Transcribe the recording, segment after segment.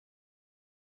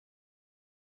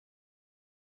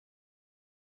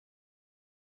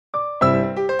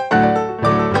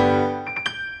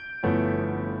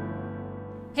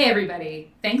Hey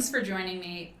everybody, thanks for joining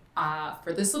me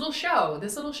for this little show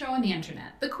on the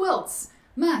internet. The quilts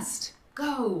must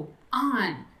go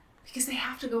on because they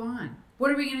have to go on. What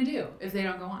are we gonna do if they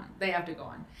don't go on? They have to go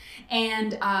on.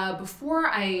 And before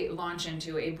I launch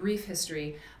into a brief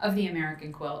history of the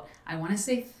American quilt, I wanna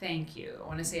say thank you. I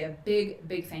wanna say a big,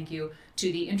 big thank you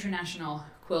to the International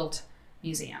Quilt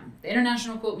Museum. The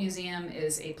International Quilt Museum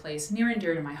is a place near and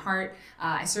dear to my heart.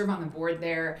 I serve on the board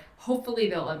there. Hopefully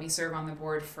they'll let me serve on the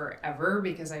board forever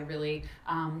because I really,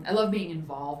 I love being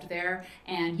involved there.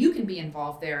 And you can be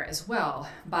involved there as well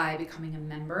by becoming a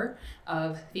member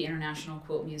of the International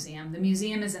Quilt Museum. The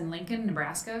museum is in Lincoln,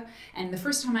 Nebraska. And the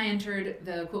first time I entered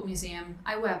the Quilt Museum,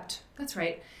 I wept. That's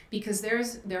right, because there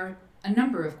are a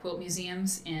number of quilt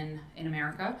museums in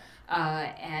America,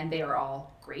 and they are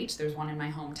all great. There's one in my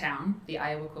hometown, the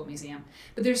Iowa Quilt Museum.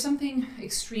 But there's something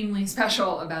extremely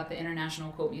special about the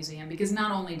International Quilt Museum because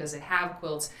not only does it have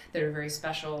quilts that are very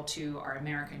special to our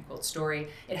American quilt story,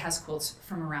 it has quilts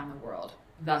from around the world.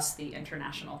 Thus the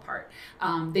international part.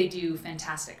 They do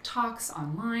fantastic talks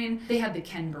online. They had the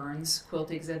Ken Burns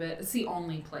quilt exhibit. It's the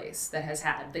only place that has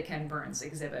had the Ken Burns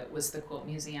exhibit was the Quilt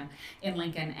Museum in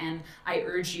Lincoln. And I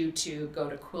urge you to go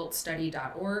to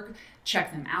quiltstudy.org,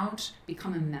 check them out,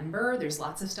 become a member. There's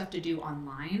lots of stuff to do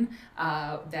online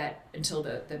that until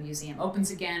the museum opens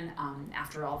again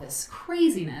after all this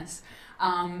craziness.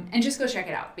 And just go check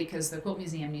it out because the Quilt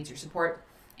Museum needs your support.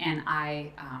 And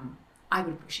I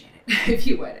would appreciate it if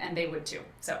you would, and they would too.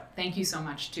 So thank you so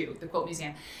much to the Quilt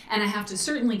Museum. And I have to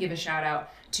certainly give a shout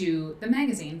out to the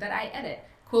magazine that I edit,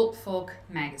 Quilt Folk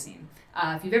Magazine.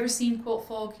 If you've ever seen Quilt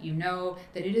Folk, you know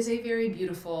that it is a very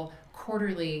beautiful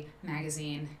quarterly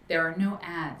magazine. There are no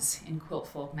ads in Quilt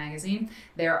Folk magazine.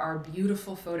 There are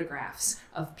beautiful photographs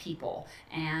of people,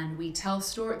 and we tell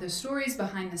the stories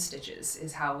behind the stitches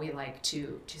is how we like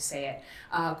to say it.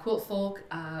 Quilt Folk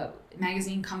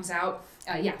magazine comes out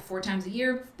 4 times a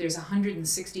year. There's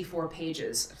 164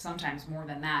 pages, sometimes more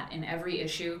than that, in every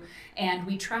issue, and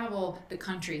we travel the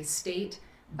country state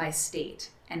by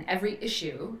state. And every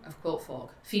issue of Quilt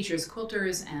Folk features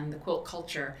quilters and the quilt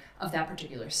culture of that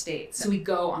particular state. So we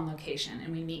go on location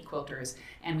and we meet quilters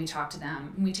and we talk to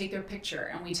them and we take their picture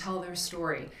and we tell their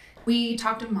story. We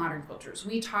talk to modern quilters,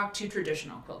 we talk to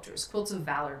traditional quilters, Quilts of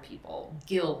Valor people,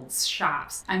 guilds,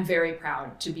 shops. I'm very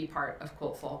proud to be part of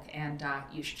Quilt Folk and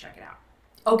you should check it out.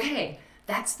 Okay,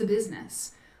 that's the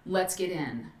business. Let's get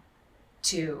in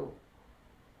to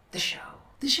the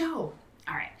show.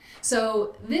 All right,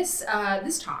 so this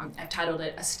talk, I've titled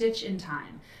it A Stitch in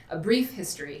Time, A Brief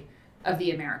History of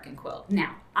the American Quilt.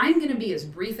 Now, I'm gonna be as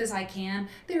brief as I can.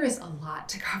 There is a lot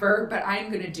to cover, but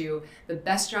I'm gonna do the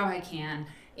best job I can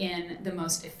in the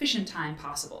most efficient time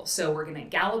possible. So we're gonna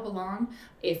gallop along.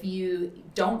 If you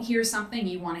don't hear something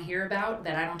you wanna hear about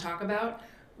that I don't talk about,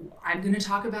 I'm going to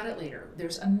talk about it later.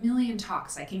 There's a million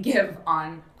talks I can give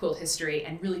on quilt history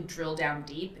and really drill down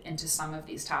deep into some of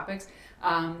these topics.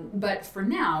 But for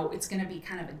now, it's going to be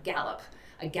kind of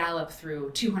a gallop through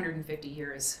 250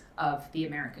 years of the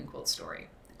American quilt story.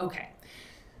 Okay,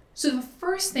 so the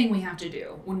first thing we have to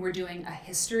do when we're doing a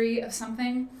history of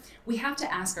something, we have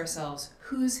to ask ourselves,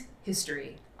 whose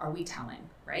history are we telling?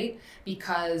 Right?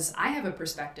 Because I have a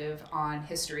perspective on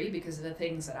history because of the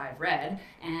things that I've read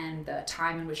and the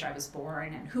time in which I was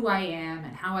born and who I am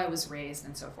and how I was raised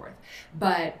and so forth.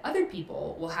 But other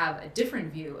people will have a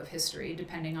different view of history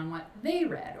depending on what they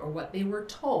read or what they were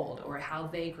told or how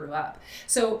they grew up.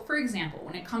 So for example,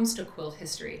 when it comes to quilt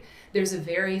history, there's a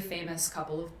very famous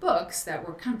couple of books that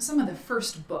were some of the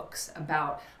first books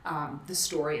about the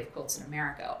story of quilts in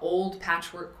America. Old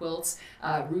Patchwork Quilts,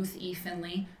 Ruth E.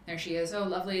 Finley, there she is, oh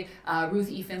lovely. Ruth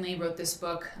E. Finley wrote this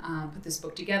book, put this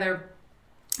book together.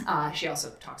 She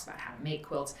also talks about how to make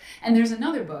quilts. And there's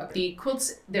another book, The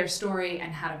Quilts, Their Story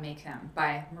and How to Make Them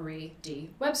by Marie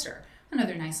D. Webster.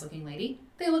 Another nice looking lady.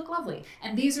 They look lovely.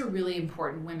 And these are really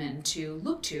important women to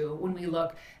look to when we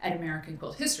look at American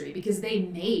quilt history because they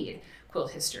made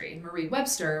quilt history. Marie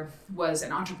Webster was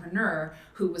an entrepreneur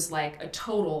who was like a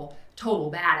total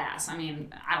badass. I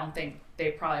mean, I don't think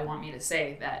they probably want me to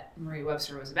say that Marie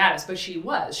Webster was a badass, but she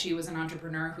was. She was an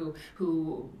entrepreneur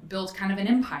who built kind of an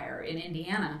empire in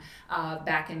Indiana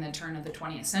back in the turn of the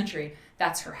 20th century.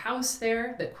 That's her house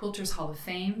there. The Quilters Hall of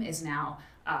Fame is now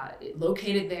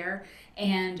located there,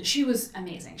 and she was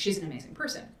amazing. She's an amazing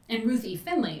person. And Ruth E.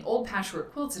 Finley, Old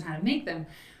Patchwork Quilts and How to Make Them,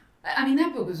 I mean,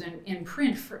 that book was in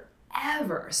print for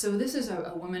ever. So this is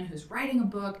a woman who's writing a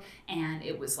book, and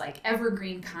it was like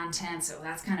evergreen content. So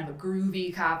that's kind of a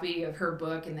groovy copy of her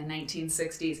book in the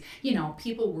 1960s. You know,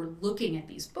 people were looking at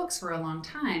these books for a long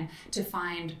time to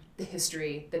find the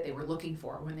history that they were looking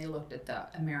for when they looked at the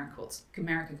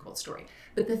American quilt story.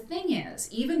 But the thing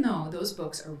is, even though those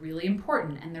books are really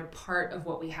important and they're part of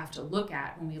what we have to look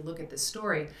at when we look at this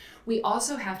story, we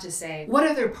also have to say, what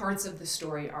other parts of the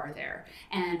story are there?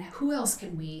 And who else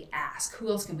can we ask? Who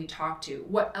else can we talk to?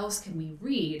 What else can we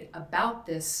read about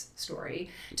this story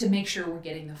to make sure we're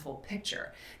getting the full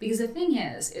picture? Because the thing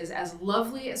is as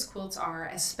lovely as quilts are,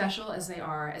 as special as they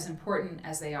are, as important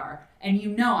as they are, and you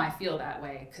know I feel that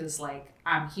way because like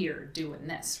I'm here doing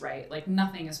this, right? Like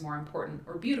nothing is more important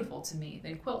or beautiful to me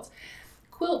than quilts.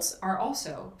 Quilts are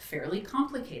also fairly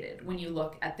complicated when you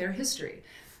look at their history,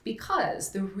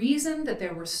 because the reason that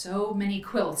there were so many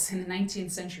quilts in the 19th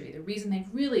century, the reason they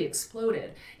really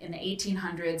exploded in the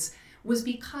 1800s was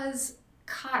because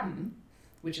cotton,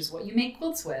 which is what you make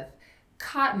quilts with,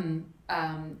 cotton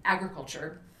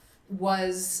agriculture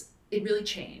it really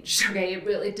changed, okay?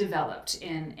 It developed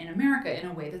in America in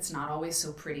a way that's not always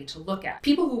so pretty to look at.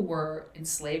 People who were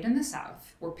enslaved in the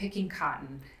South were picking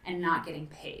cotton and not getting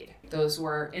paid. Those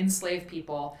were enslaved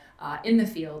people in the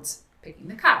fields picking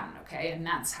the cotton, okay? And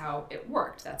that's how it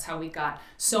worked. That's how we got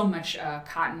so much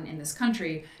cotton in this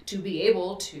country to be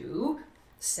able to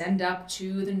send up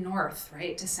to the north,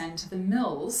 right? To send to the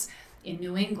mills in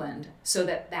New England so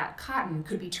that that cotton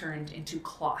could be turned into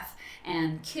cloth.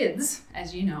 And kids,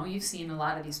 as you know, you've seen a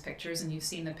lot of these pictures, and you've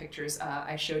seen the pictures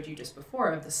I showed you just before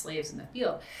of the slaves in the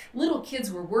field. Little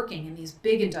kids were working in these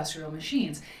big industrial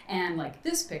machines. And like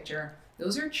this picture,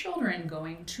 those are children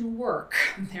going to work.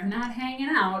 They're not hanging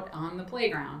out on the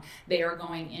playground. They are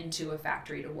going into a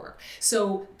factory to work.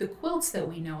 So the quilts that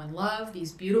we know and love,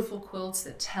 these beautiful quilts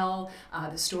that tell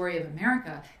the story of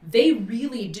America, they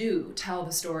really do tell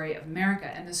the story of America.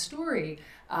 And the story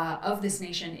of this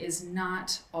nation is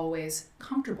not always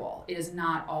comfortable. It is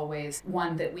not always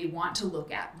one that we want to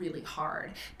look at really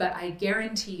hard. But I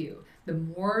guarantee you, the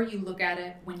more you look at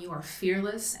it when you are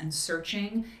fearless and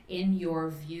searching in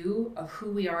your view of who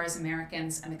we are as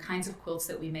Americans and the kinds of quilts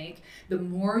that we make, the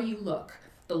more you look,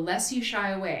 the less you shy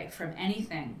away from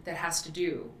anything that has to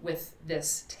do with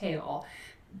this tale,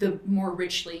 the more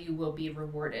richly you will be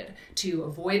rewarded. To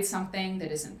avoid something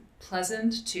that isn't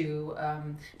pleasant, to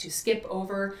skip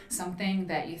over something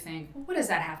that you think, well, what does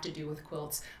that have to do with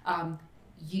quilts?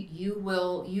 You'll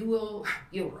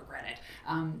regret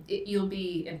it. You'll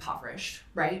be impoverished,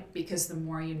 right? Because the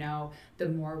more you know, the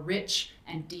more rich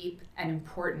and deep and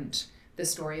important the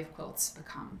story of quilts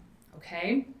become,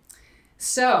 okay?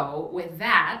 So with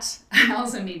that, I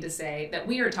also need to say that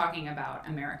we are talking about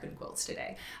American quilts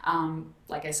today.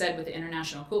 Like I said, with the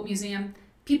International Quilt Museum,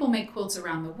 people make quilts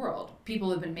around the world. People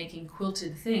have been making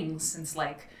quilted things since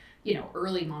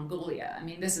early Mongolia. I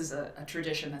mean, this is a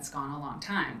tradition that's gone a long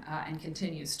time and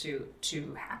continues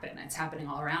to happen. It's happening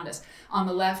all around us. On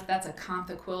the left, that's a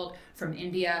kantha quilt from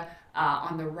India.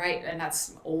 On the right, and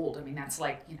that's old. I mean, that's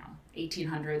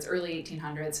 1800s, early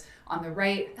 1800s. On the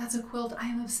right, that's a quilt I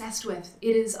am obsessed with.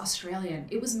 It is Australian.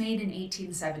 It was made in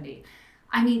 1870.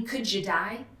 I mean, could you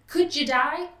die? Could you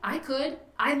die? I could.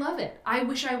 I love it. I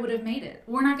wish I would have made it.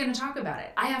 We're not going to talk about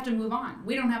it. I have to move on.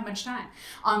 We don't have much time.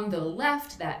 On the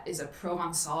left, that is a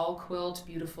Provençal quilt,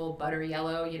 beautiful butter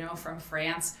yellow, from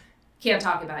France. Can't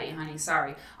talk about you, honey,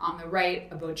 sorry. On the right,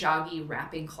 a bojagi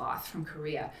wrapping cloth from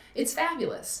Korea. It's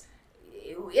fabulous.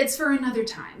 It's for another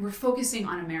time. We're focusing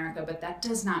on America, but that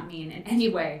does not mean in any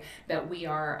way that we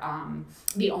are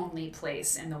the only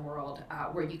place in the world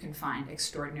where you can find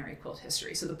extraordinary quilt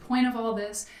history. So the point of all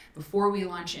this, before we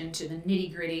launch into the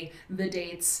nitty-gritty, the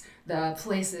dates, the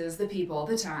places, the people,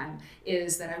 the time,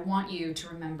 is that I want you to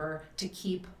remember to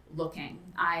keep looking.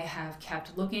 I have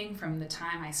kept looking from the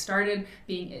time I started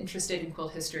being interested in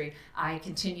quilt history. I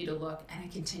continue to look and I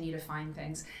continue to find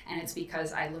things, and it's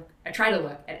because I try to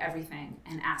look at everything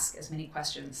and ask as many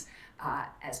questions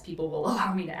as people will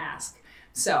allow me to ask.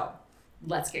 So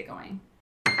let's get going.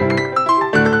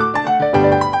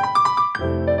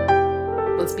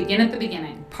 Let's begin at the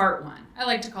beginning, part one. I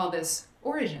like to call this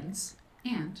Origins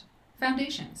and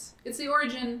Foundations. It's the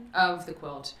origin of the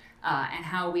quilt and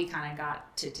how we kind of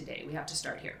got to today. We have to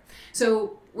start here.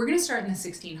 So we're going to start in the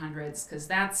 1600s because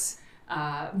that's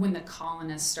when the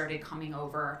colonists started coming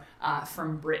over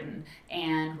from Britain.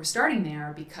 And we're starting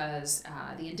there because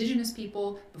the indigenous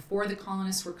people, before the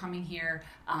colonists were coming here,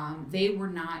 they were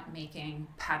not making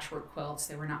patchwork quilts.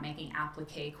 They were not making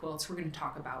applique quilts. We're going to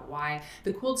talk about why.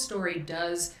 The quilt story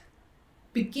does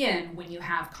begin when you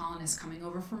have colonists coming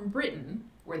over from Britain,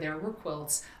 where there were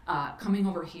quilts coming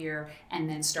over here and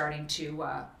then starting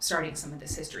some of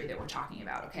this history that we're talking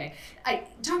about. Okay,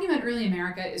 talking about early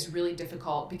America is really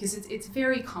difficult because it's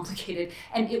very complicated,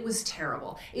 and it was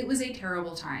terrible. It was a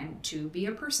terrible time to be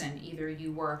a person. Either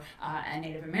you were a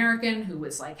Native American who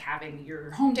was like having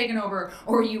your home taken over,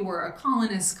 or you were a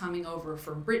colonist coming over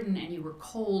from Britain and you were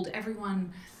cold.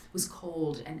 Everyone was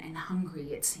cold and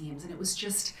hungry, it seems, and it was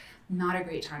just not a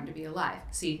great time to be alive.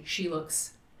 See, she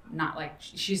looks not like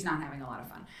she's not having a lot of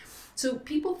fun. So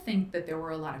people think that there were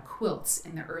a lot of quilts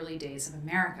in the early days of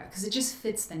America because it just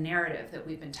fits the narrative that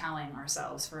we've been telling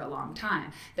ourselves for a long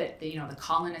time, that the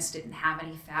colonists didn't have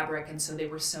any fabric and so they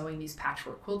were sewing these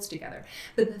patchwork quilts together.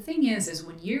 But the thing is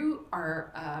when you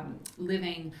are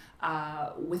living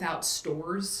without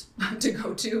stores to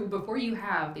go to, before you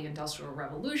have the Industrial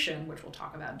Revolution, which we'll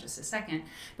talk about in just a second,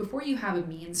 before you have a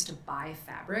means to buy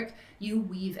fabric, you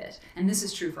weave it. And this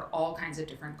is true for all kinds of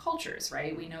different cultures,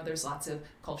 right? We know there's lots of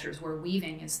cultures where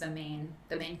weaving is the main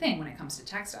thing when it comes to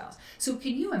textiles. So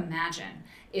can you imagine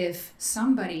if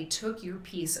somebody took your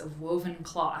piece of woven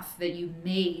cloth that you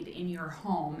made in your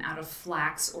home out of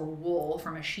flax or wool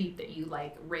from a sheep that you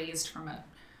like raised from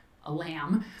a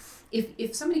lamb,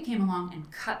 if somebody came along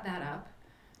and cut that up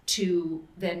to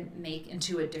then make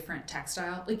into a different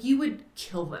textile, like you would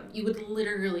kill them. You would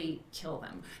literally kill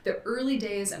them. The early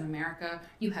days of America,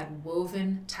 you had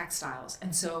woven textiles.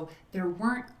 And so there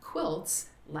weren't quilts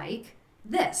like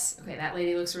this. Okay, that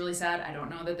lady looks really sad. I don't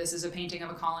know that this is a painting of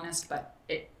a colonist, but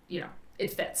it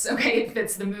fits, okay? It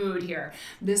fits the mood here.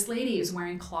 This lady is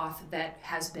wearing cloth that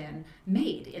has been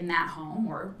made in that home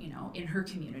or, in her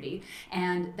community.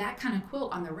 And that kind of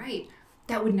quilt on the right,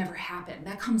 that would never happen.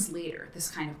 That comes later, this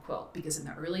kind of quilt, because in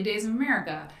the early days of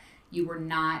America, you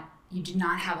did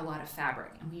not have a lot of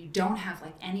fabric. And when you don't have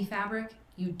like any fabric,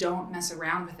 you don't mess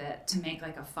around with it to make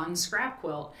like a fun scrap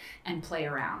quilt and play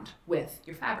around with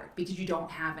your fabric because you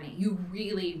don't have any. You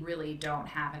really, really don't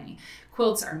have any.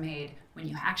 Quilts are made when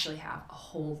you actually have a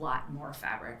whole lot more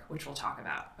fabric, which we'll talk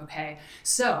about, okay?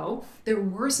 So there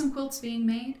were some quilts being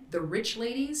made. The rich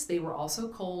ladies, they were also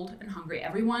cold and hungry.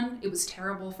 It was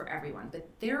terrible for everyone, but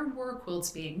there were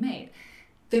quilts being made.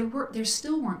 There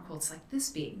still weren't quilts like this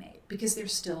being made because there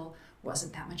still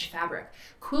wasn't that much fabric.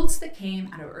 Quilts that came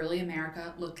out of early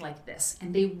America looked like this,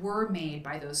 and they were made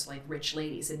by those like rich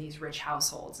ladies in these rich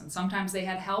households. And sometimes they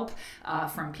had help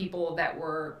from people that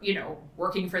were,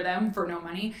 working for them for no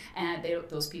money, and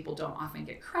those people don't often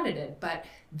get credited. But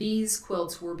these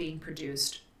quilts were being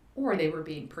produced, or they were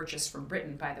being purchased from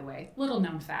Britain, by the way. Little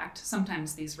known fact,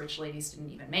 sometimes these rich ladies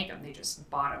didn't even make them, they just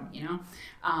bought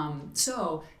them,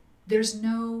 So there's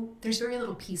very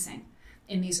little piecing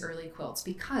in these early quilts,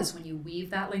 because when you weave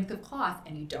that length of cloth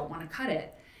and you don't want to cut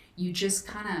it, you just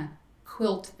kind of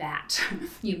quilt that.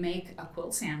 You make a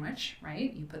quilt sandwich,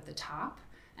 right? You put the top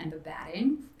and the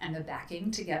batting and the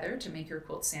backing together to make your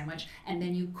quilt sandwich, and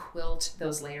then you quilt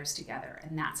those layers together,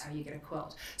 and that's how you get a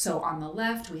quilt. So on the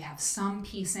left, we have some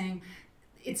piecing.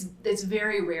 It's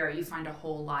very rare you find a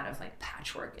whole lot of like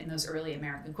patchwork in those early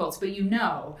American quilts, but you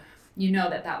know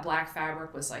that black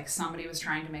fabric was like somebody was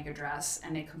trying to make a dress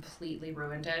and they completely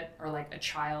ruined it, or like a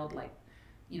child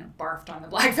barfed on the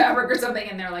black fabric or something,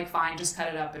 and they're like, fine, just cut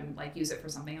it up and like use it for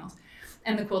something else.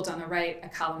 And the quilt on the right, a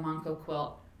calamanco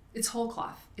quilt, it's whole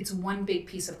cloth. It's one big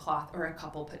piece of cloth or a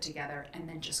couple put together and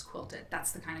then just quilted.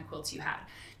 That's the kind of quilts you had.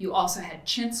 You also had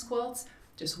chintz quilts.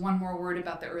 Just one more word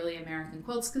about the early American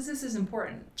quilts, because this is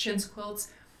important. Chintz quilts,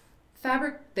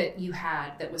 fabric that you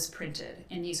had that was printed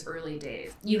in these early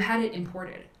days, you had it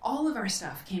imported. All of our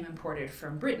stuff came imported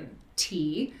from Britain.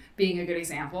 Tea being a good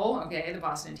example, okay, the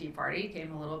Boston Tea Party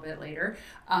came a little bit later.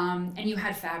 And you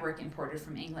had fabric imported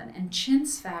from England. And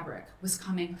chintz fabric was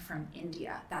coming from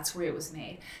India. That's where it was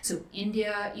made. So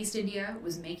East India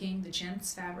was making the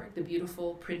chintz fabric, the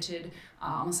beautiful printed,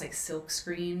 almost like silk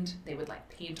screened. They would like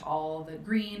paint all the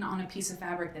green on a piece of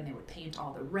fabric, then they would paint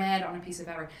all the red on a piece of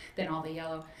fabric, then all the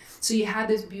yellow. So you had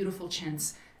this beautiful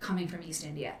chintz coming from East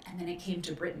India, and then it came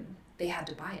to Britain. They had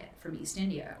to buy it from East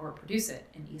India or produce it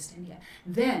in East India.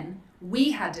 Then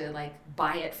we had to like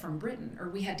buy it from Britain, or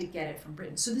we had to get it from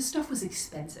Britain. So this stuff was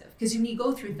expensive, because when you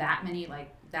go through that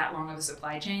long of a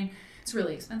supply chain, it's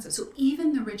really expensive. So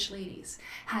even the rich ladies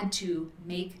had to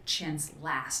make chintz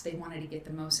last. They wanted to get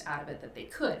the most out of it that they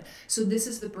could. So this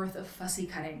is the birth of fussy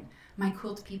cutting. My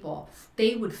quilt people,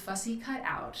 they would fussy cut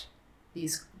out,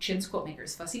 these chintz quilt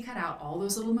makers, fussy cut out all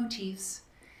those little motifs,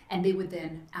 and they would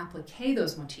then applique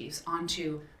those motifs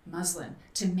onto muslin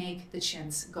to make the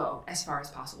chintz go as far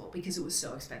as possible because it was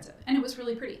so expensive and it was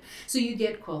really pretty. So you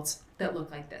get quilts that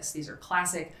look like this. These are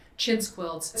classic chintz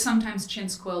quilts. Sometimes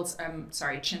chintz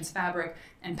fabric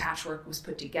and patchwork was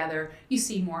put together. You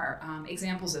see more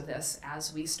examples of this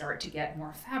as we start to get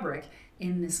more fabric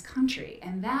in this country.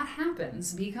 And that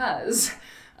happens because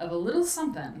of a little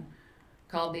something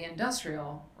called the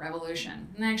Industrial Revolution.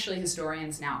 And actually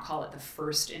historians now call it the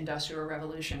first Industrial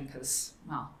Revolution because,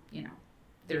 well, you know,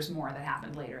 there's more that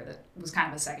happened later that was kind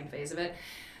of a second phase of it.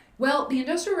 Well, the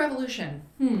Industrial Revolution,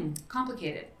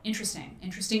 complicated,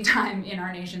 interesting time in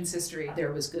our nation's history.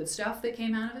 There was good stuff that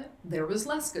came out of it. There was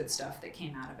less good stuff that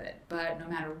came out of it. But no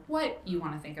matter what you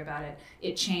want to think about it,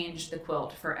 it changed the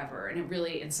quilt forever. And it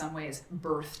really, in some ways,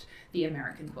 birthed the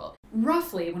American quilt.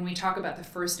 Roughly, when we talk about the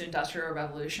first Industrial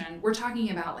Revolution, we're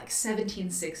talking about like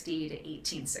 1760 to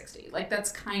 1860. Like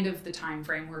that's kind of the time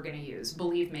frame we're going to use.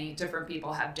 Believe me, different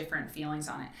people have different feelings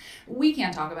on it. We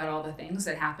can't talk about all the things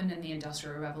that happened in the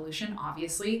Industrial Revolution,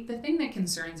 obviously. The thing that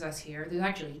concerns us here, there's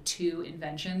actually two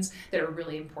inventions that are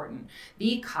really important.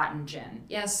 The cotton gin.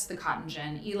 Yes, the cotton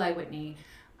gin. Eli Whitney.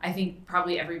 I think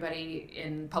probably everybody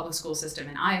in public school system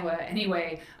in Iowa,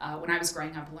 anyway, when I was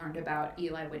growing up, learned about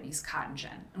Eli Whitney's cotton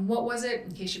gin. And what was it,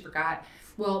 in case you forgot?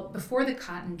 Well, before the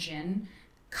cotton gin,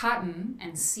 cotton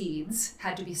and seeds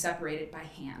had to be separated by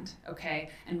hand,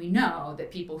 okay? And we know that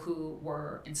people who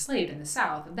were enslaved in the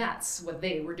South, that's what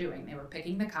they were doing. They were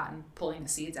picking the cotton, pulling the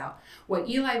seeds out. What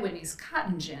Eli Whitney's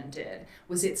cotton gin did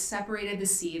was it separated the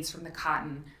seeds from the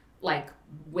cotton like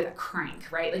with a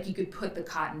crank, right? Like you could put the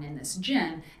cotton in this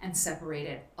gin and separate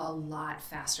it a lot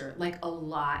faster, like a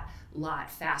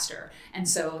lot faster. And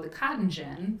so the cotton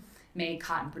gin made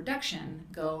cotton production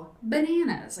go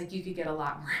bananas. Like you could get a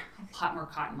lot more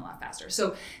cotton a lot faster.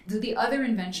 So the other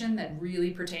invention that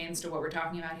really pertains to what we're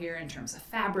talking about here in terms of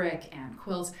fabric and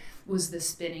quilts was the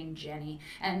spinning jenny.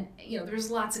 And you know, there's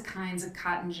lots of kinds of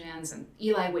cotton gins, and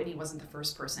Eli Whitney wasn't the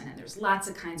first person, and there's lots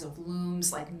of kinds of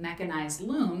looms, like mechanized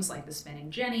looms, like the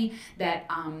spinning jenny, that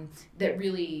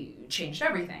really changed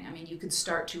everything. I mean, you could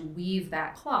start to weave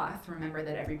that cloth. Remember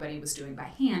that everybody was doing by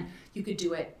hand. You could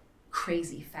do it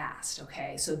crazy fast,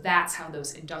 okay? So that's how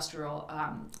those industrial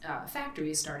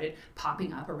factories started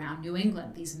popping up around New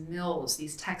England, these mills,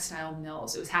 these textile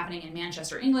mills. It was happening in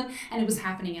Manchester, England, and it was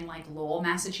happening in like Lowell,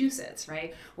 Massachusetts,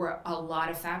 right? Where a lot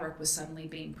of fabric was suddenly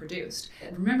being produced.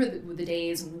 Remember the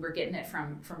days when we were getting it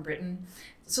from Britain?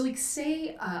 So like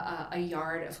say a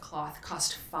yard of cloth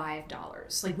cost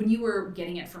 $5. Like when you were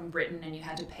getting it from Britain and you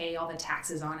had to pay all the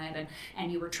taxes on it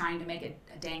and you were trying to make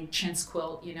a dang chintz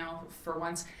quilt, you know, for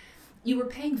once, you were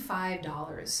paying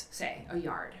 $5, say, a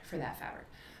yard for that fabric.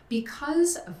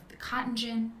 Because of the cotton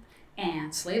gin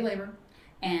and slave labor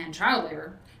and child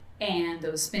labor and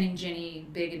those spinning jenny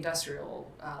big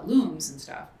industrial looms and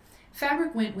stuff,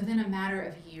 fabric went within a matter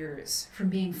of years from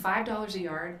being $5 a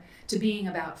yard to being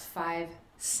about 5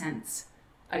 cents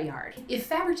a yard. If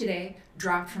fabric today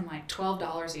dropped from like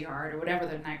 $12 a yard or whatever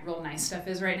the real nice stuff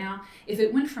is right now, if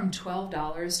it went from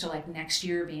 $12 to like next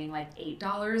year being like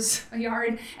 $8 a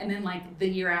yard, and then like the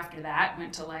year after that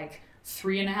went to like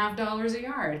 $3.50 a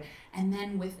yard, and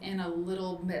then within a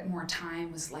little bit more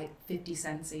time was like 50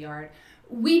 cents a yard,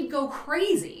 we'd go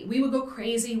crazy. We would go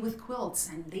crazy with quilts,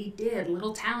 and they did.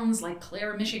 Little towns like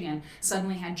Clare, Michigan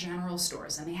suddenly had general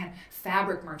stores, and they had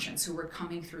fabric merchants who were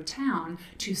coming through town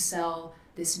to sell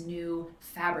this new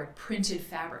fabric,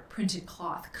 printed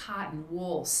cloth, cotton,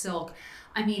 wool, silk.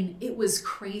 I mean, it was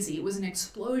crazy. It was an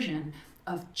explosion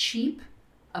of cheap,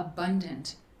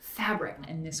 abundant fabric.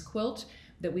 And this quilt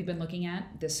that we've been looking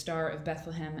at, this Star of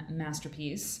Bethlehem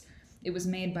masterpiece, it was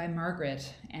made by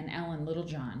Margaret and Ellen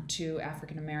Littlejohn, two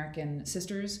African-American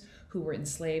sisters who were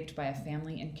enslaved by a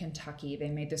family in Kentucky. They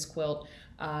made this quilt,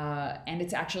 and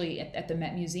it's actually at the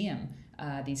Met Museum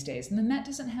these days. And the Met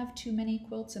doesn't have too many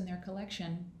quilts in their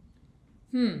collection.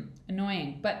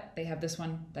 Annoying, but they have this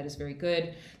one that is very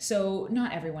good. So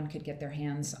not everyone could get their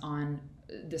hands on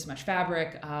this much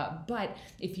fabric, but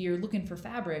if you're looking for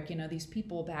fabric, you know, these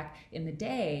people back in the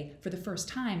day, for the first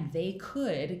time, they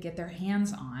could get their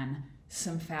hands on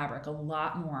some fabric, a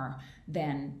lot more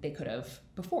than they could have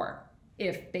before.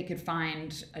 If they could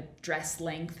find a dress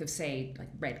length of, say, like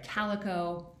red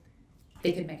calico,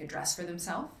 they could make a dress for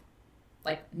themselves.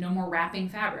 Like no more wrapping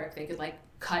fabric. They could like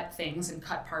cut things and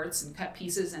cut parts and cut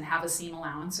pieces and have a seam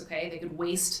allowance, okay? They could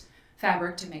waste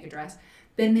fabric to make a dress.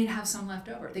 Then they'd have some left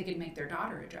over. They could make their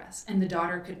daughter a dress, and the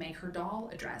daughter could make her doll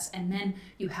a dress. And then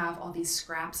you have all these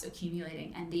scraps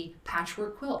accumulating, and the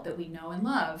patchwork quilt that we know and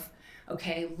love,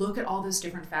 okay? Look at all those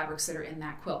different fabrics that are in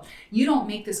that quilt. You don't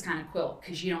make this kind of quilt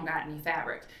because you don't got any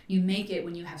fabric. You make it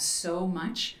when you have so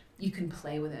much You can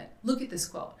play with it. Look at this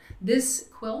quilt. This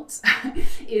quilt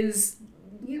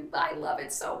I love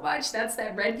it so much. That's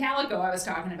that red calico I was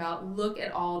talking about. Look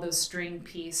at all those string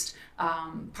pieced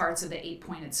parts of the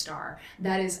 8-pointed star.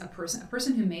 That is a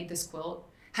person who made this quilt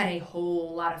had a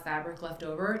whole lot of fabric left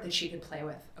over that she could play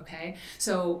with, okay?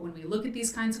 So when we look at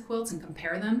these kinds of quilts and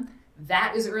compare them,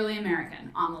 that is early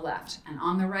American on the left. And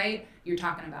on the right, you're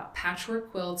talking about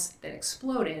patchwork quilts that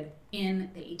exploded in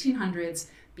the 1800s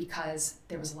because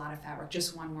there was a lot of fabric.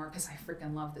 Just one more, because I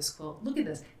freaking love this quilt. Look at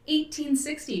this,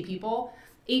 1860, people.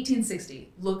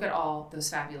 1860, look at all those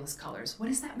fabulous colors. What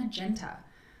is that magenta?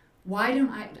 Why don't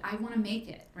I want to make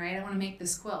it, right? I want to make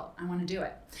this quilt. I want to do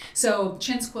it. So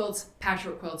chintz quilts,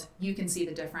 patchwork quilts, you can see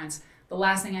the difference. The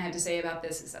last thing I have to say about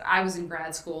this is that I was in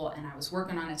grad school and I was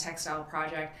working on a textile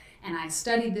project, and I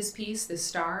studied this piece, this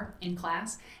star, in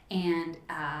class, and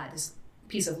this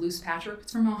piece of loose patchwork.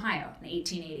 It's from Ohio in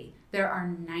 1880. There are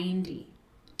 90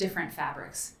 different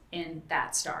fabrics in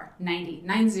that star, 90.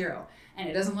 And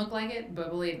it doesn't look like it, but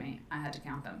believe me, I had to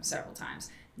count them several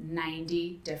times.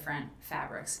 90 different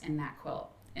fabrics in that quilt,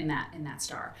 in that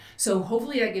star. So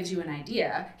hopefully that gives you an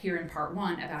idea here in part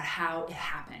 1 about how it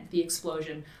happened, the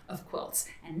explosion of quilts.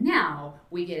 And now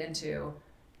we get into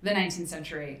the 19th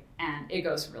century, and it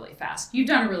goes really fast. You've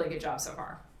done a really good job so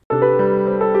far.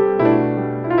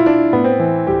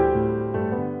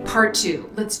 Part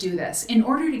 2, let's do this. In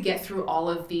order to get through all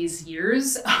of these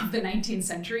years of the 19th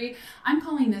century, I'm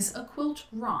calling this a quilt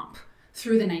romp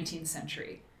through the 19th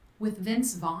century. With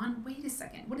Vince Vaughn, wait a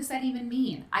second, what does that even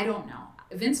mean? I don't know.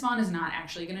 Vince Vaughn is not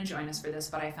actually going to join us for this,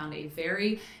 but I found a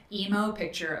very emo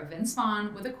picture of Vince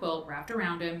Vaughn with a quilt wrapped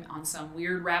around him on some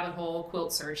weird rabbit hole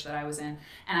quilt search that I was in,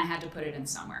 and I had to put it in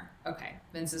somewhere. Okay,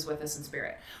 Vince is with us in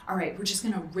spirit. All right, we're just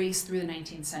going to race through the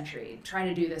 19th century, try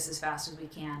to do this as fast as we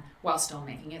can while still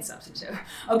making it substantive.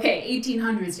 Okay,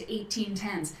 1800s to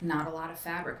 1810s, not a lot of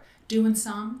fabric. Doing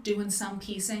some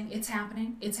piecing. It's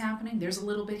happening. There's a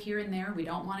little bit here and there. We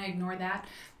don't want to ignore that.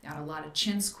 Got a lot of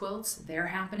chintz quilts. They're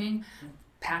happening.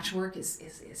 Patchwork is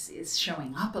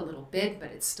showing up a little bit, but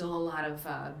it's still a lot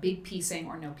of big piecing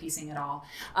or no piecing at all.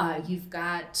 You've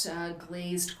got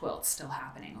glazed quilts still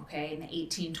happening, okay, in the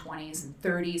 1820s and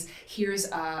 30s. Here's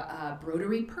a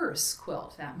broderie purse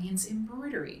quilt. That means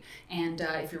embroidery. And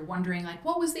if you're wondering, like,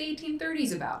 what was the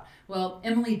 1830s about? Well,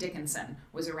 Emily Dickinson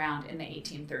was around in the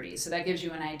 1830s. So that gives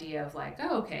you an idea of like,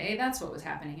 oh, okay, that's what was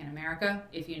happening in America,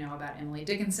 if you know about Emily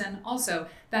Dickinson. Also,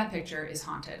 that picture is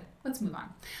haunted. Let's move on.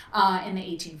 In the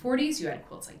 1840s, you had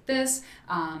quilts like this.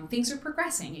 Things are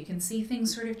progressing. You can see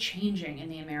things sort of changing in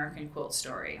the American quilt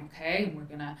story, okay? And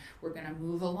we're gonna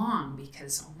move along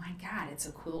because, oh my God, it's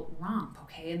a quilt romp,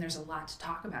 okay? And there's a lot to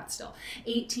talk about still.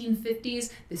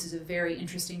 1850s, this is a very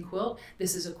interesting quilt.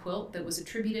 This is a quilt that was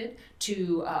attributed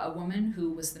to a woman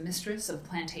who was the mistress of a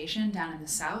plantation down in the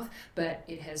South, but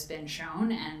it has been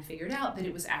shown and figured out that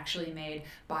it was actually made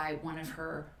by one of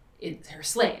her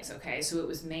slaves, okay? So it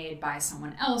was made by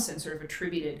someone else and sort of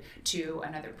attributed to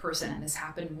another person, and this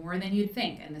happened more than you'd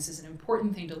think. And this is an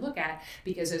important thing to look at,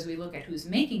 because as we look at who's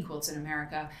making quilts in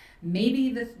America,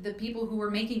 maybe the people who were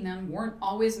making them weren't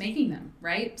always making them,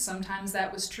 right? Sometimes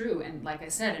that was true. And like I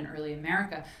said, in early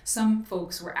America, some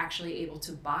folks were actually able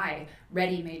to buy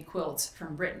ready-made quilts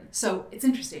from Britain. So it's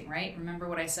interesting, right? Remember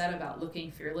what I said about looking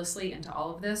fearlessly into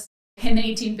all of this? In the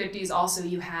 1850s, also,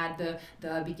 you had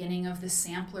the beginning of the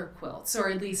sampler quilts, or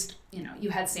at least, you know, you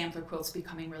had sampler quilts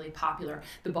becoming really popular.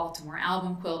 The Baltimore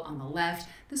album quilt on the left,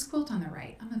 this quilt on the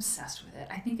right, I'm obsessed with it.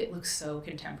 I think it looks so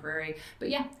contemporary. But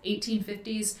yeah,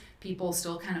 1850s, people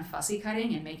still kind of fussy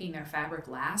cutting and making their fabric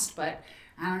last, but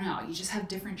I don't know, you just have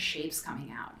different shapes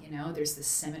coming out, you know? There's this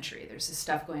symmetry, there's this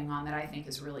stuff going on that I think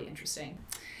is really interesting.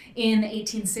 In the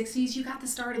 1860s, you got the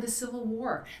start of the Civil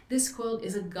War. This quilt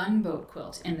is a gunboat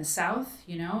quilt. In the South,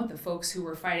 you know, the folks who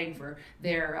were fighting for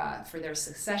their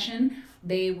succession,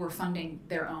 they were funding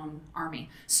their own army.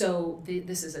 So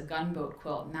this is a gunboat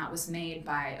quilt, and that was made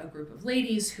by a group of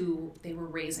ladies who they were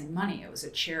raising money. It was a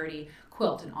charity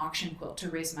quilt, an auction quilt, to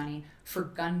raise money for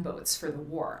gunboats for the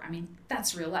war. I mean,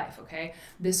 that's real life, okay?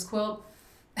 This quilt,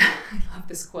 I love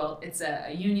this quilt. It's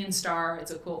a Union Star.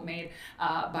 It's a quilt made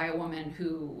by a woman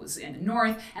who was in the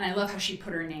North, and I love how she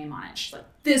put her name on it. She's like,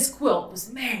 this quilt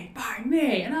was made by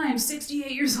me, and I am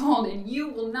 68 years old, and you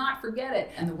will not forget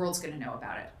it. And the world's going to know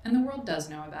about it. And the world does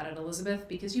know about it, Elizabeth,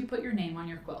 because you put your name on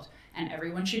your quilt, and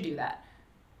everyone should do that.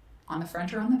 On the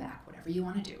front or on the back, whatever you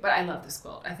want to do. But I love this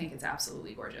quilt. I think it's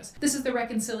absolutely gorgeous. This is the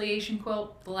Reconciliation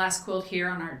quilt, the last quilt here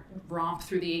on our romp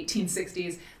through the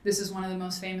 1860s. This is one of the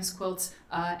most famous quilts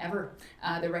ever.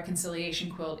 The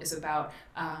Reconciliation quilt is about,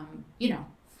 you know,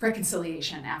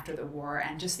 reconciliation after the war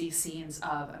and just these scenes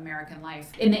of American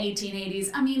life in the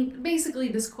 1880s. I mean, basically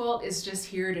this quilt is just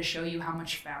here to show you how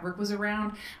much fabric was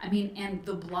around. I mean, and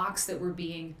the blocks that were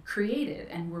being created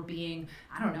and were being,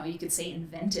 I don't know, you could say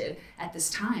invented at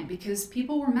this time because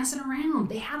people were messing around.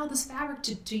 They had all this fabric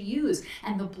to use,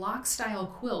 and the block style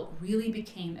quilt really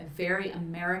became a very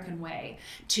American way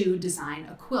to design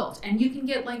a quilt. And you can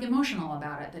get like emotional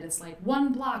about it, that it's like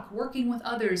one block working with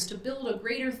others to build a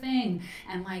greater thing,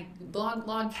 and like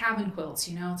log cabin quilts,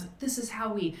 you know, it's like this is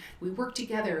how we work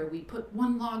together, we put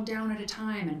one log down at a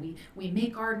time, and we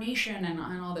make our nation, and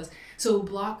all this. So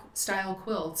block style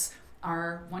quilts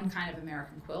are one kind of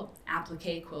American quilt.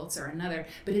 Applique quilts are another,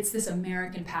 but it's this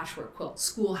American patchwork quilt.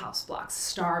 Schoolhouse blocks,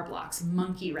 star blocks,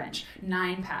 monkey wrench,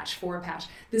 9-patch, 4-patch.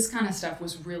 This kind of stuff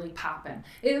was really poppin'.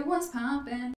 It was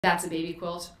poppin'. That's a baby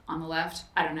quilt on the left.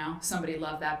 I don't know, somebody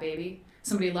loved that baby.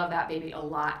 Somebody loved that baby a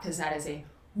lot because that is a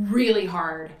really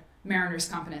hard Mariner's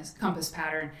compass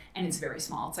pattern, and it's very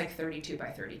small. It's like 32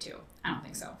 by 32. I don't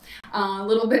think so. A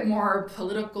little bit more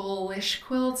political-ish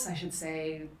quilts, I should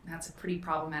say. That's a pretty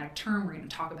problematic term. We're going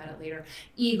to talk about it later.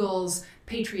 Eagles,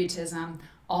 patriotism,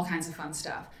 all kinds of fun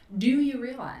stuff. Do you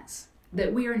realize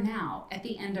that we are now at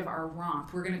the end of our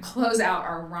romp? We're going to close out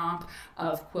our romp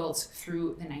of quilts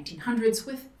through the 1900s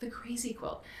with the crazy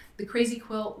quilt. The crazy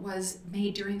quilt was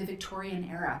made during the Victorian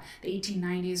era. The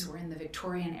 1890s were in the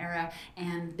Victorian era,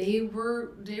 and they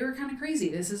were kind of crazy.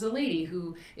 This is a lady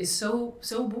who is so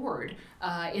bored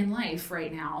in life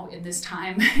right now in this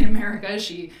time in America.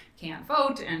 She can't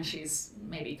vote, and she's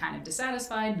maybe kind of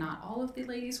dissatisfied. Not all of the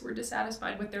ladies were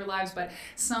dissatisfied with their lives, but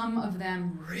some of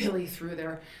them really threw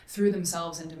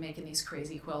themselves into making these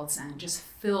crazy quilts and just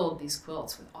filled these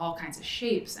quilts with all kinds of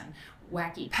shapes and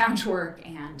wacky patchwork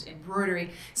and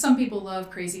embroidery. Some people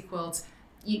love crazy quilts.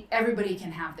 Everybody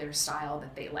can have their style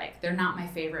that they like. They're not my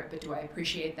favorite, but do I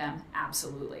appreciate them?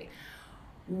 Absolutely.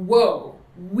 Whoa,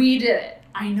 we did it.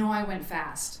 I know I went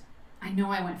fast.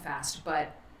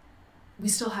 But we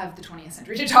still have the 20th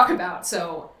century to talk about.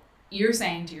 So you're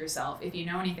saying to yourself, if you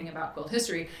know anything about quilt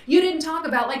history, you didn't talk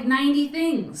about like 90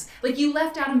 things. Like you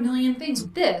left out a million things.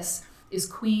 This is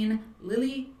Queen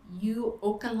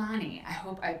Liliuokalani. I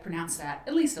hope I pronounced that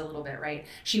at least a little bit right.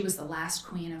 She was the last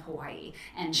queen of Hawaii,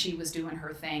 and she was doing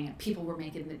her thing. People were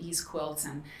making these quilts,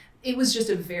 and it was just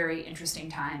a very interesting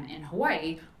time in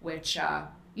Hawaii, which,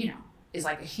 you know, is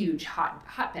like a huge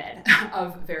hotbed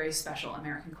of very special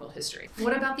American quilt history.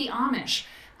 What about the Amish?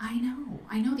 I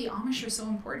know the Amish are so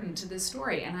important to this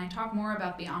story, and I talk more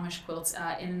about the Amish quilts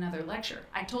in another lecture.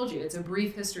 I told you, it's a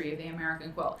brief history of the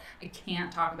American quilt. I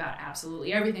can't talk about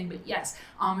absolutely everything, but yes,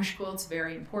 Amish quilts,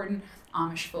 very important.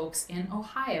 Amish folks in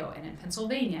Ohio and in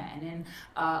Pennsylvania and in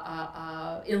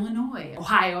Illinois,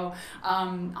 Ohio,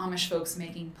 Amish folks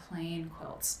making plain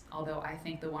quilts. Although I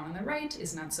think the one on the right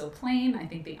is not so plain. I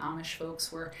think the Amish folks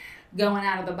were going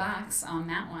out of the box on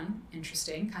that one.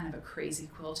 Interesting, kind of a crazy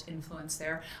quilt influence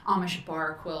there. Amish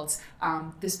bar quilts.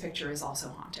 This picture is also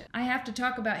haunted. I have to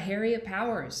talk about Harriet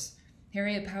Powers.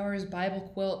 Harriet Powers' Bible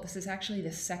quilt. This is actually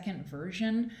the second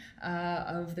version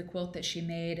of the quilt that she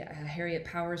made. Harriet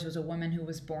Powers was a woman who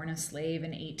was born a slave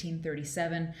in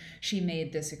 1837. She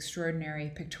made this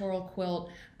extraordinary pictorial quilt.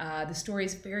 The story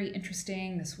is very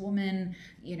interesting. This woman,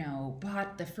 you know,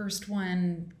 bought the first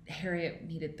one. Harriet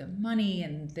needed the money,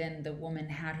 and then the woman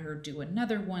had her do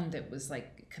another one that was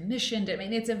like commissioned. I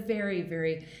mean, it's a very,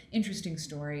 very interesting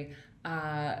story.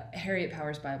 Harriet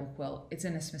Powers' Bible quilt. It's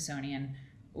in the Smithsonian.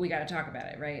 We got to talk about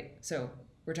it, right? So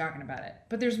we're talking about it.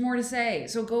 But there's more to say.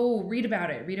 So go read about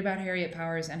it. Read about Harriet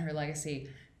Powers and her legacy.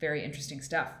 Very interesting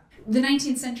stuff. The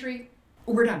 19th century,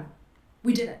 we're done.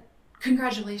 We did it.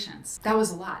 Congratulations. That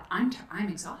was a lot. I'm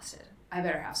exhausted. I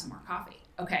better have some more coffee.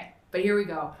 Okay, but here we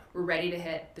go. We're ready to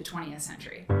hit the 20th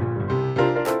century.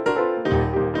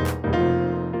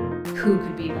 Who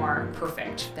could be more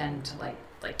perfect than to like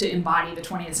to embody the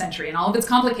 20th century and all of its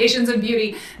complications and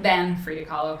beauty than Frida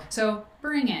Kahlo? So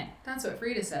bring it. That's what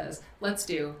Frida says. Let's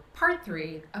do part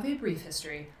 3 of a brief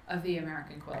history of the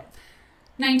American quilt.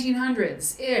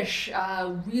 1900s-ish,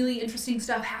 really interesting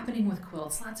stuff happening with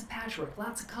quilts. Lots of patchwork,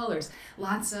 lots of colors,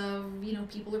 lots of, you know,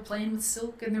 people are playing with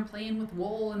silk and they're playing with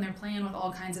wool and they're playing with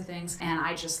all kinds of things. And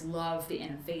I just love the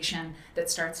innovation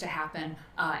that starts to happen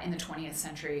in the 20th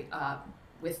century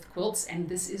with quilts. And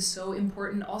this is so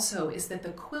important also, is that the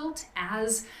quilt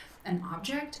as an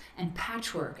object and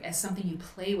patchwork as something you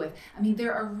play with. I mean,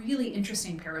 there are really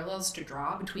interesting parallels to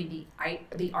draw between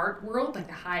the art world, like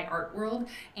the high art world,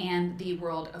 and the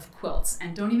world of quilts.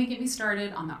 And don't even get me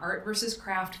started on the art versus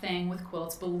craft thing with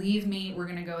quilts. Believe me, we're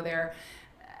gonna go there.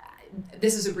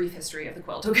 this is a brief history of the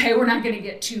quilt, okay? We're not going to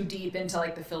get too deep into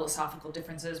like the philosophical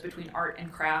differences between art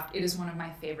and craft. It is one of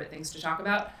my favorite things to talk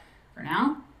about. For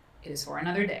now, it is for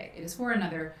another day. It is for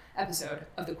another episode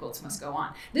of The Quilts Must Go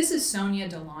On. This is Sonia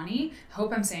Delaunay. I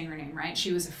hope I'm saying her name right.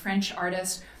 She was a French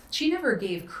artist. She never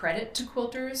gave credit to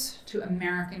quilters, to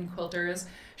American quilters.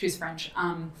 She's French.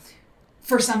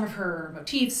 For some of her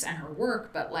motifs and her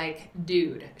work, but like,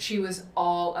 dude, she was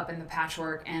all up in the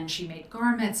patchwork, and she made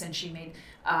garments, and she made,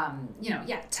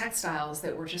 textiles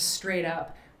that were just straight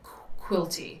up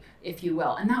quilty, if you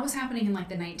will. And that was happening in like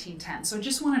the 1910s. So I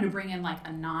just wanted to bring in like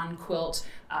a non-quilt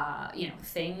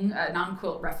thing, a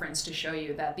non-quilt reference to show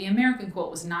you that the American quilt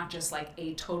was not just like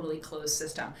a totally closed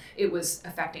system. It was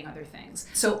affecting other things.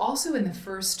 So also in the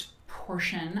first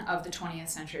portion of the 20th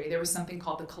century, there was something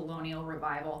called the colonial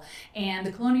revival. And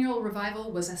the colonial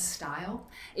revival was a style.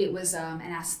 It was an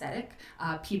aesthetic.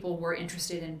 People were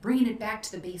interested in bringing it back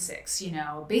to the basics,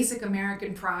 basic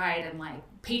American pride and like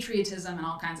patriotism and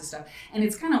all kinds of stuff. And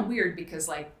it's kind of weird because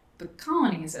like the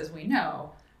colonies, as we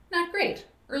know, not great.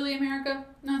 Early America,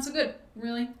 not so good.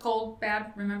 Really cold,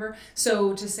 bad, remember?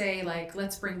 So to say like,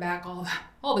 let's bring back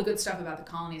all the good stuff about the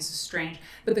colonies is strange.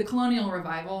 But the colonial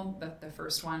revival, the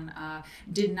first one,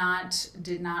 did not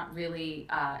really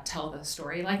tell the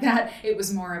story like that. It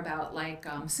was more about like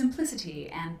simplicity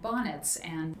and bonnets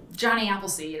and Johnny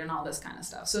Appleseed and all this kind of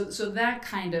stuff. So that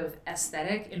kind of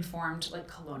aesthetic informed like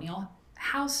colonial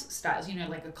house styles,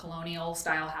 like a colonial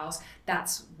style house.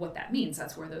 That's what that means.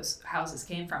 That's where those houses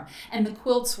came from. And the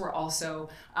quilts were also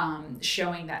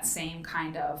showing that same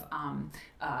kind of,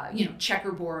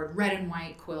 checkerboard, red and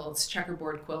white quilts,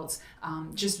 checkerboard quilts,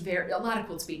 a lot of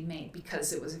quilts being made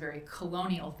because it was a very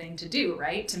colonial thing to do,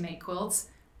 right? To make quilts.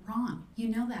 Wrong. You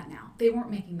know that now. They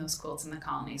weren't making those quilts in the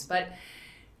colonies, but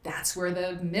that's where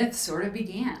the myth sort of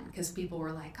began, because people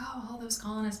were like, oh, all those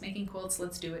colonists making quilts,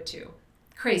 let's do it too.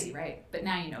 Crazy, right? But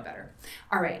now you know better.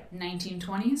 All right,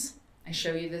 1920s. I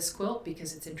show you this quilt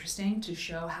because it's interesting to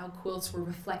show how quilts were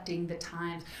reflecting the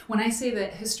times. When I say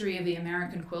that history of the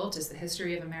American quilt is the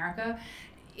history of America,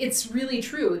 it's really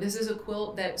true. This is a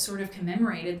quilt that sort of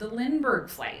commemorated the Lindbergh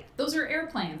flight. Those are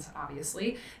airplanes,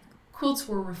 obviously. Quilts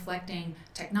were reflecting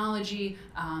technology.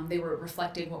 They were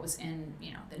reflecting what was in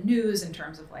the news in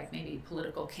terms of like maybe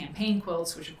political campaign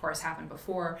quilts, which of course happened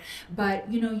before.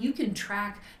 But you can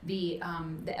track the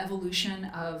evolution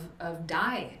of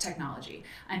dye technology.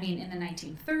 I mean, in the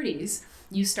 1930s,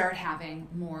 you start having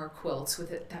more quilts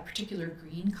with that particular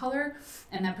green color,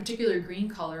 and that particular green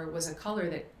color was a color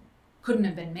that couldn't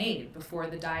have been made before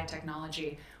the dye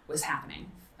technology was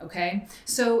happening. Okay,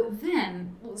 so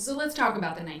let's talk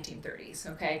about the 1930s,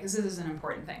 okay, because this is an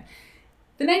important thing.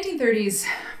 The 1930s,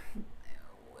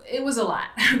 it was a lot,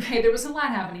 okay? There was a lot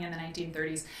happening in the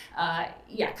 1930s.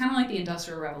 Kind of like the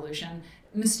Industrial Revolution.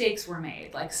 Mistakes were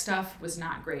made, like stuff was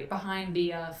not great. Behind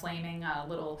the flaming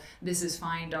little "This is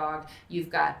fine" dog, you've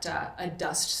got a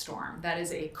dust storm. That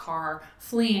is a car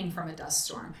fleeing from a dust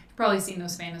storm. You've probably seen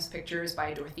those famous pictures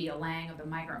by Dorothea Lange of the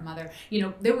migrant mother.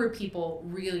 There were people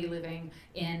really living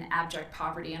in abject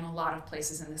poverty in a lot of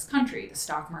places in this country. The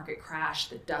stock market crash,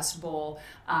 the Dust Bowl.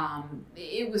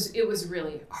 It was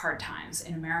really hard times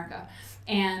in America.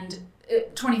 And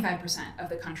 25% of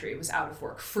the country was out of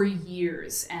work for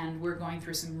years, and we're going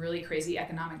through some really crazy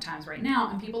economic times right now,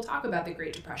 and people talk about the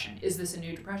Great Depression. Is this a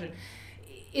new depression?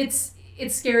 It's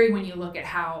scary when you look at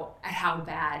how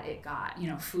bad it got,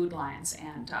 food lines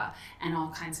and all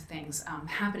kinds of things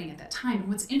happening at that time. And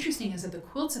what's interesting is that the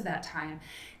quilts of that time,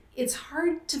 it's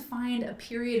hard to find a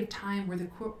period of time where the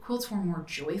quilts were more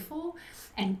joyful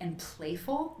and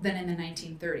playful than in the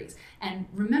 1930s. And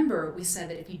remember, we said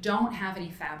that if you don't have any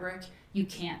fabric, you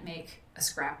can't make a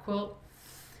scrap quilt.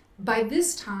 By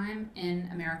this time in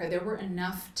America, there were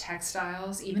enough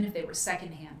textiles, even if they were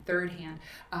secondhand, thirdhand,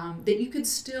 that you could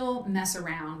still mess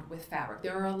around with fabric.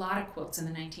 There were a lot of quilts in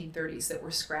the 1930s that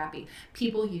were scrappy.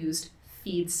 People used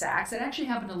feed sacks. It actually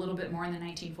happened a little bit more in the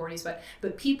 1940s,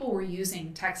 but people were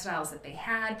using textiles that they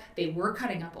had. They were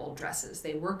cutting up old dresses.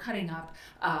 They were cutting up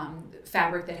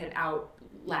fabric that had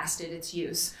outlasted its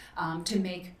use to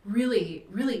make really,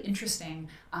 really interesting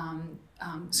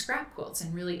scrap quilts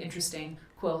and really interesting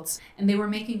quilts. And they were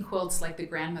making quilts like the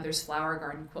grandmother's flower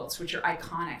garden quilts, which are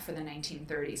iconic for the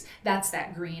 1930s. That's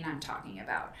that green I'm talking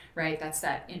about, right? That's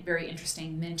that very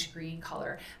interesting mint green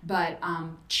color. But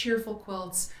cheerful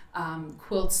quilts,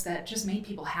 quilts that just made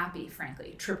people happy,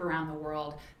 frankly. Trip Around the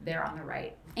World, there on the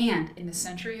right. And in the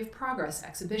Century of Progress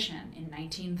exhibition in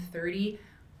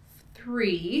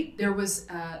 1933, there was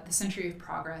the Century of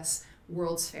Progress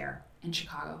World's Fair in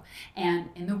Chicago. And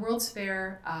in the World's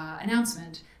Fair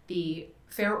announcement, the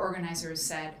fair organizers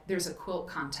said, there's a quilt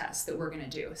contest that we're going to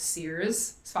do.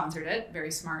 Sears sponsored it, very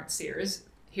smart Sears,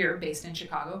 here based in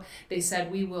Chicago. They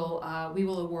said we will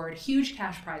award huge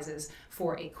cash prizes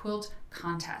for a quilt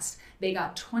contest. They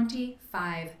got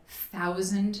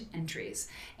 25,000 entries,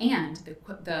 and the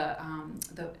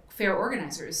fair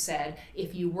organizers said,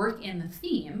 if you work in the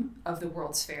theme of the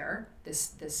World's Fair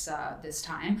this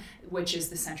time, which is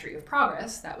the Century of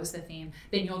Progress, that was the theme,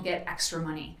 then you'll get extra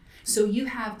money. So you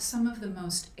have some of the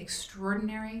most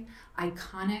extraordinary,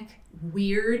 iconic,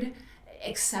 weird,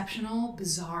 exceptional,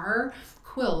 bizarre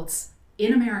quilts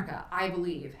in America, I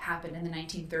believe, happened in the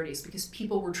 1930s because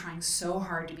people were trying so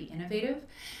hard to be innovative.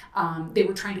 They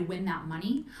were trying to win that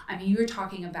money. I mean, you were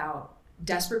talking about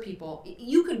desperate people.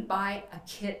 You could buy a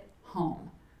kit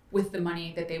home with the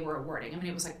money that they were awarding. I mean,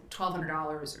 it was like $1,200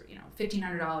 or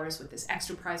 $1,500 with this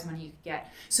extra prize money you could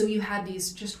get. So you had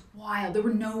these just wild, there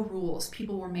were no rules.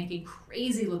 People were making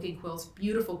crazy looking quilts,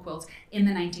 beautiful quilts in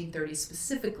the 1930s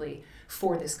specifically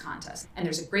for this contest. And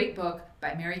there's a great book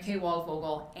by Mary K.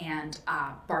 Waldvogel and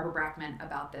Barbara Brackman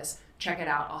about this. Check it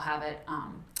out. I'll have it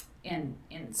in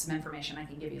some information I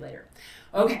can give you later.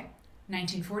 Okay,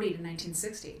 1940 to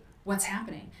 1960. What's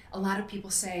happening? A lot of people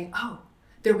say, oh,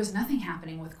 there was nothing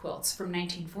happening with quilts from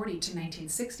 1940 to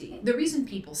 1960. The reason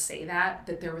people say that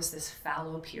there was this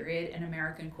fallow period in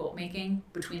American quilt making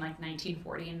between like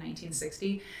 1940 and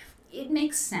 1960, it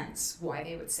makes sense why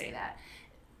they would say that.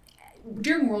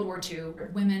 During World War II,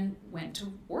 women went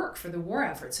to work for the war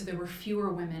effort, so there were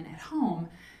fewer women at home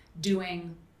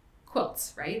doing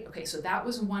quilts, right? Okay, so that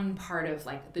was one part of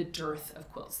like the dearth of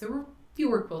quilts. There were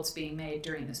fewer quilts being made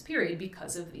during this period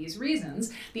because of these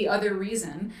reasons. The other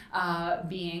reason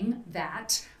being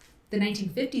that the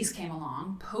 1950s came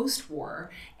along post-war,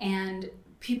 and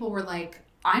people were like,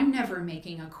 I'm never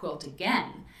making a quilt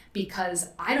again because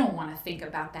I don't want to think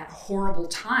about that horrible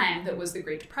time that was the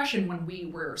Great Depression when we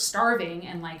were starving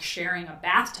and like sharing a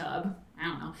bathtub. I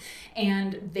don't know.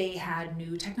 And they had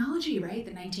new technology, right?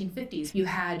 The 1950s. You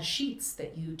had sheets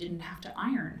that you didn't have to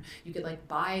iron. You could like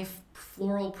buy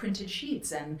floral printed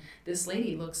sheets, and this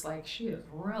lady looks like she is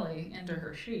really into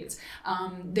her sheets.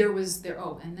 Oh,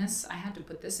 and this, I had to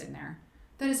put this in there.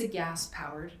 That is a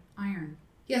gas-powered iron.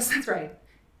 Yes, that's right.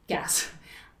 Gas.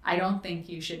 I don't think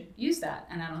you should use that,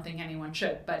 and I don't think anyone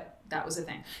should, but that was a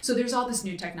thing. So there's all this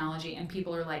new technology, and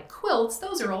people are like, quilts,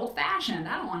 those are old-fashioned.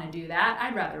 I don't want to do that.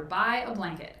 I'd rather buy a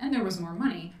blanket. And there was more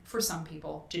money for some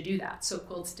people to do that. So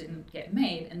quilts didn't get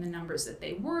made in the numbers that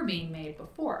they were being made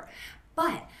before.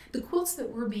 But the quilts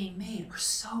that were being made are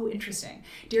so interesting.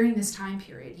 During this time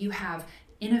period, you have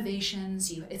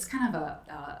innovations. It's kind of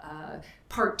a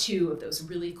part two of those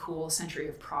really cool Century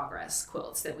of Progress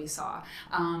quilts that we saw.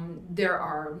 There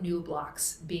are new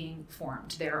blocks being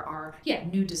formed. There are,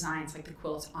 new designs like the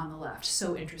quilt on the left.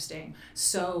 So interesting.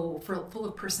 So full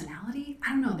of personality. I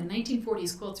don't know, the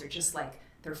 1940s quilts are just like,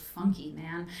 they're funky,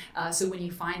 man. So when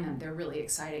you find them, they're really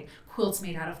exciting. Quilts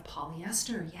made out of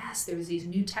polyester. Yes, there's these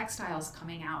new textiles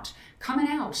coming out.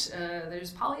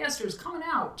 There's polyesters coming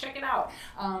out. Check it out.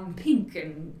 Pink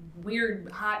and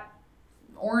weird, hot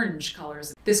orange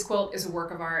colors. This quilt is a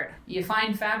work of art. You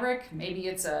find fabric, maybe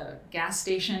it's a gas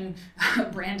station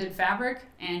branded fabric,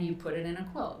 and you put it in a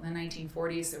quilt. In the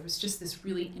 1940s, there was just this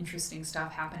really interesting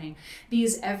stuff happening.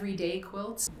 These everyday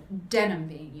quilts, denim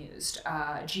being used,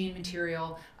 jean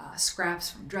material, scraps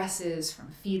from dresses,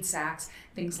 from feed sacks,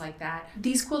 things like that.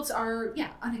 These quilts are,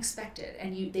 unexpected,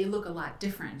 and they look a lot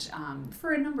different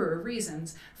for a number of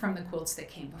reasons from the quilts that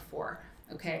came before.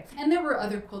 Okay, and there were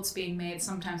other quilts being made.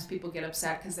 Sometimes people get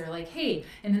upset because they're like, hey,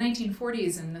 in the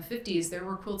 1940s and the 50s, there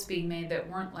were quilts being made that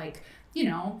weren't like,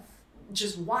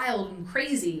 just wild and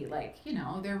crazy. Like,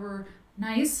 there were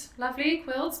nice, lovely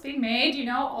quilts being made,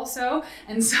 also.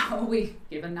 And so we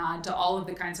give a nod to all of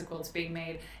the kinds of quilts being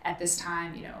made at this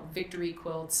time. Victory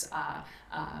quilts,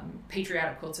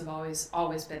 patriotic quilts have always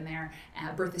been there.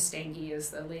 Bertha Stange is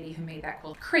the lady who made that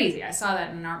quilt. Crazy. I saw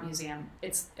that in an art museum.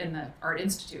 It's in the Art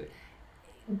Institute.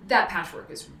 That patchwork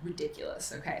is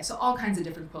ridiculous. Okay, so all kinds of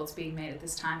different quilts being made at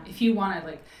this time. If you want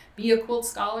to be a quilt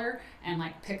scholar and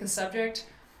pick a subject,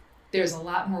 there's a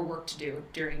lot more work to do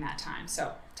during that time.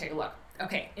 So take a look.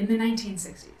 Okay, in the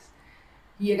 1960s,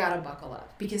 you gotta buckle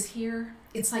up, because here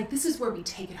it's like, this is where we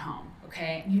take it home.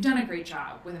 Okay, and you've done a great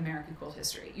job with American quilt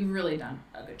history. You've really done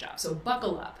a good job. So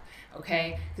buckle up,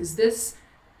 okay, because this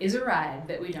is a ride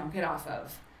that we don't get off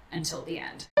of until the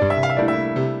end.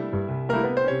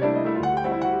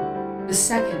 The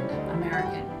second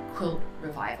American quilt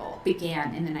revival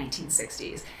began in the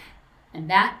 1960s, and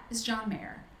that is John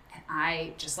Mayer. And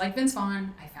I, just like Vince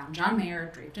Vaughn, I found John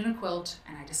Mayer draped in a quilt,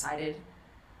 and I decided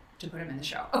to put them in the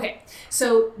show. Okay,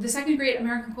 so the second great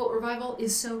American quilt revival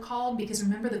is so called because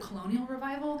remember the colonial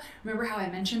revival? Remember how I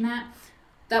mentioned that?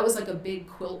 That was like a big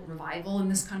quilt revival in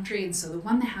this country. And so the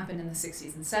one that happened in the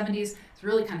 60s and 70s is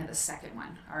really kind of the second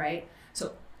one, all right?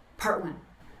 So part one,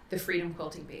 the Freedom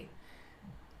Quilting Bee.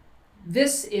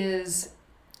 This is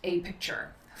a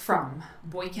picture from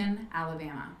Boykin,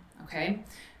 Alabama, okay?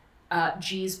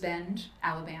 Gee's Bend,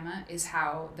 Alabama is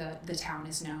how the town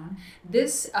is known.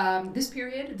 This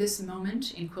period, this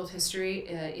moment in quilt history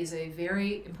is a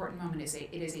very important moment.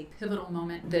 It is a pivotal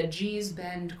moment. The Gee's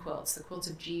Bend quilts, the quilts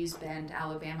of Gee's Bend,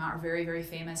 Alabama, are very, very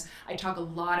famous. I talk a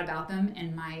lot about them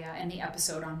in my in the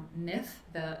episode on myth,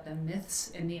 the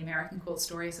myths in the American quilt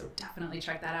story. So definitely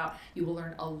check that out. You will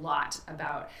learn a lot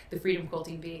about the Freedom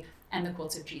Quilting Bee and the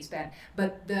quilts of Gee's Bend.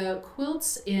 But the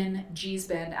quilts in Gee's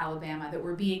Bend, Alabama that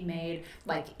were being made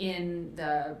like in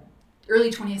the early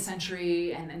 20th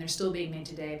century, and they're still being made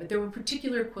today, but there were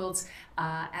particular quilts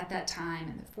at that time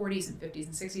in the 40s and 50s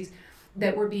and 60s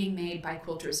that were being made by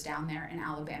quilters down there in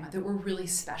Alabama that were really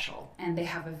special, and they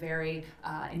have a very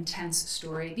intense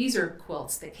story. These are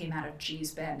quilts that came out of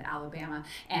Gee's Bend, Alabama,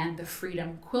 and the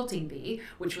Freedom Quilting Bee,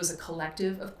 which was a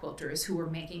collective of quilters who were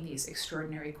making these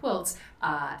extraordinary quilts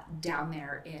down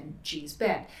there in Gee's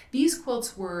Bend. These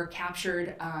quilts were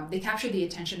captured, they captured the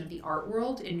attention of the art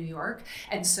world in New York,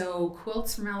 and so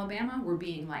quilts from Alabama were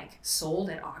being like sold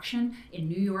at auction in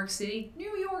New York City,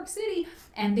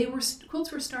 and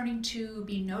quilts were starting to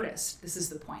be noticed. This is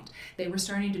the point. They were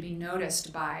starting to be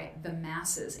noticed by the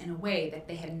masses in a way that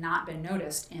they had not been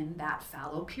noticed in that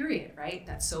fallow period, right?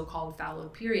 That so-called fallow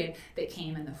period that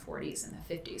came in the 40s and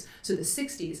the 50s. So the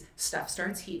 60s, stuff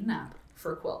starts heating up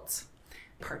for quilts.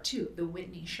 Part two, the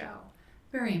Whitney show.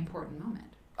 Very important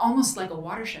moment. Almost like a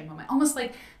watershed moment. Almost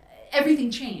like everything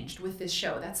changed with this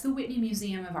show. That's the Whitney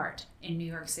Museum of Art in New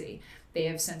York City. They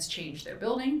have since changed their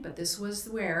building, but this was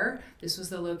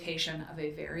the location of a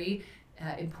very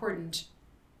important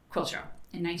quilt show.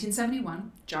 In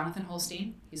 1971, Jonathan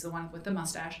Holstein, he's the one with the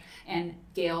mustache, and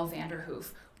Gail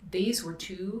Vanderhoof. These were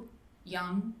two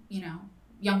young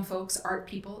folks, art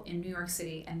people in New York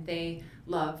City, and they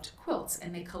loved quilts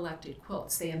and they collected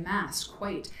quilts. They amassed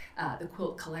quite the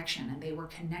quilt collection, and they were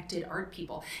connected art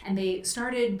people. And they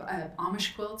started,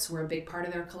 Amish quilts were a big part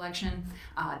of their collection.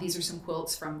 These are some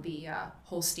quilts from the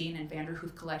Holstein and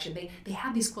Vanderhoof collection. They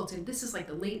had these quilts, and this is like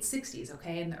the late 60s,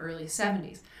 okay, in the early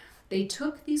 70s. They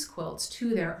took these quilts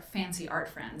to their fancy art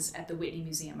friends at the Whitney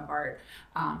Museum of Art.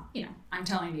 I'm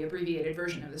telling the abbreviated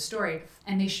version of the story,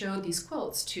 and they showed these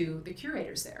quilts to the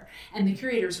curators there. And the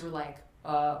curators were like,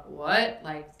 what?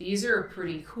 Like, these are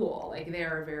pretty cool. Like, they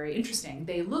are very interesting.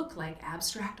 They look like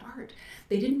abstract art.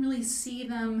 They didn't really see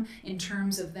them in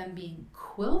terms of them being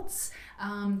quilts.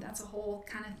 That's a whole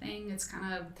kind of thing. It's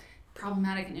kind of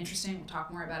problematic and interesting. We'll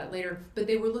talk more about it later. But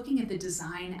they were looking at the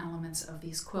design elements of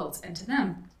these quilts, and to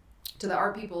them, to the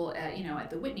art people, at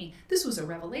the Whitney, this was a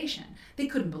revelation. They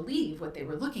couldn't believe what they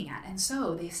were looking at. And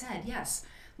so they said, yes,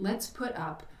 let's put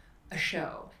up a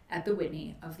show at the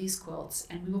Whitney of these quilts,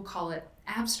 and we will call it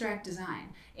Abstract Design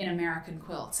in American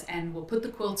Quilts. And we'll put the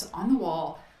quilts on the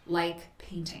wall like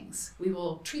paintings. We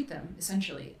will treat them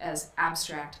essentially as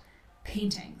abstract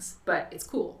paintings, but it's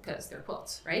cool because they're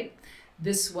quilts, right?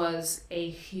 This was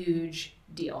a huge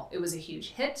deal. It was a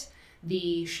huge hit.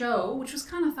 The show, which was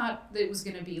kind of thought that it was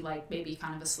going to be like maybe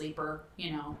kind of a sleeper,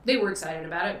 they were excited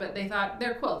about it, but they thought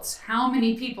they're quilts. How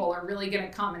many people are really going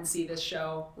to come and see this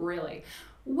show, really?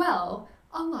 Well,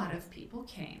 a lot of people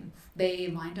came. They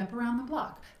lined up around the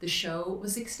block. The show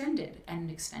was extended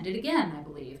and extended again, I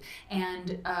believe,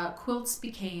 and quilts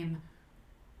became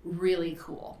really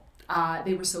cool.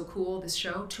 They were so cool, this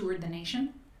show toured the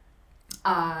nation.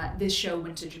 This show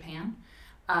went to Japan.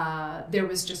 There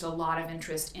was just a lot of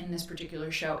interest in this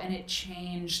particular show, and it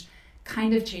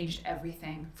kind of changed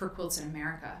everything for quilts in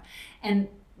America. And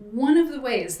one of the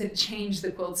ways that it changed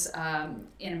the quilts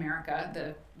in America,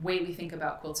 the way we think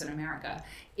about quilts in America,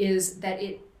 is that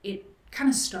it kind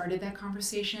of started that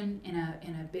conversation in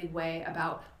a big way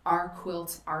about our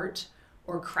quilt art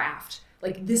or craft.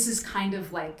 Like, this is kind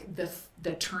of like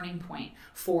the turning point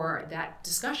for that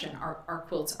discussion. Are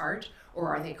quilts art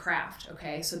or are they craft?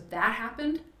 Okay, so that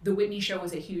happened. The Whitney show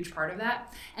was a huge part of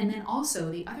that. And then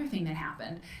also the other thing that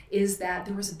happened is that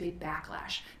there was a big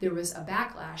backlash. There was a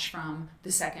backlash from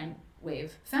the second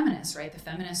wave feminists, right? The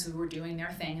feminists who were doing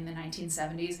their thing in the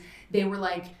 1970s. They were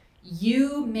like,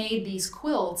 you made these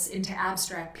quilts into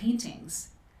abstract paintings.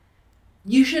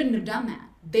 You shouldn't have done that.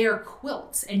 They're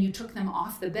quilts, and you took them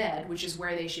off the bed, which is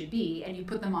where they should be, and you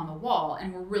put them on the wall,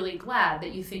 and we're really glad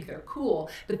that you think they're cool,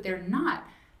 but they're not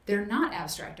They're not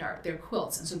abstract art, they're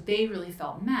quilts. And so they really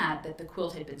felt mad that the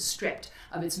quilt had been stripped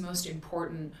of its most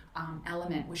important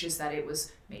element, which is that it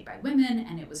was made by women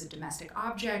and it was a domestic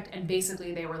object. And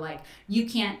basically they were like, you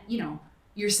can't,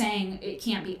 you're saying it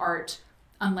can't be art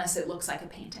unless it looks like a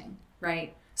painting,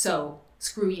 right? So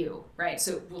screw you, right?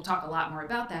 So we'll talk a lot more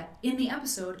about that in the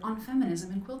episode on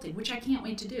feminism and quilting, which I can't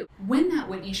wait to do. When that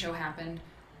Whitney show happened,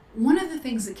 one of the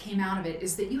things that came out of it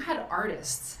is that you had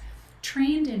artists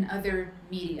trained in other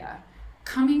media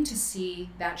coming to see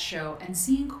that show and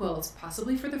seeing quilts,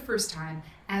 possibly for the first time,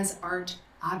 as art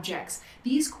objects.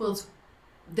 These quilts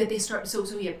that they start, so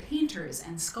we have painters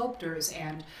and sculptors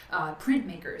and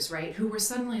printmakers, right, who were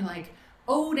suddenly like,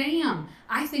 oh damn,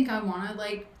 I think I want to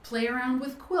like play around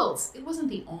with quilts. It wasn't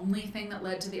the only thing that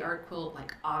led to the art quilt.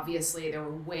 Like obviously there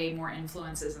were way more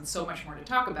influences and so much more to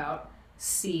talk about.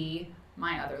 See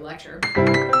my other lecture.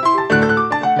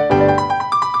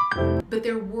 But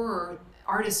there were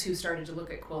artists who started to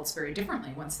look at quilts very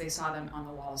differently once they saw them on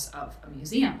the walls of a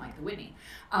museum like the Whitney.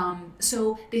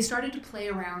 So they started to play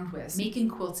around with making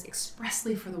quilts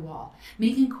expressly for the wall,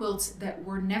 making quilts that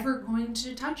were never going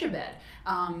to touch a bed.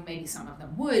 Maybe some of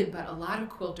them would, but a lot of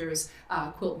quilters,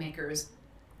 quilt makers,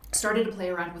 started to play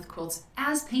around with quilts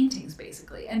as paintings,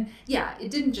 basically. And yeah,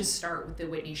 it didn't just start with the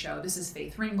Whitney show. This is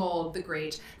Faith Ringgold, the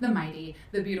great, the mighty,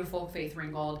 the beautiful Faith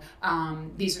Ringgold.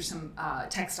 These are some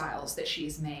textiles that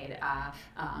she's made.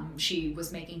 She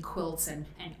was making quilts and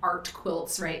art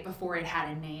quilts, right, before it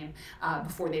had a name,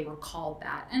 before they were called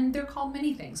that. And they're called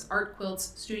many things: art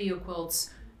quilts, studio quilts,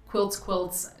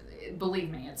 quilts.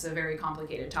 Believe me, it's a very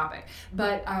complicated topic.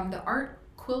 But the art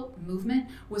quilt movement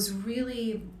was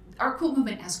really, art quilt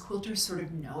movement as quilters sort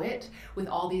of know it, with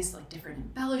all these like different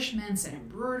embellishments and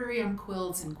embroidery on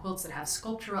quilts and quilts that have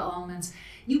sculptural elements.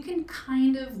 You can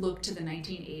kind of look to the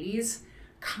 1980s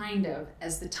kind of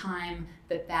as the time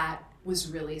that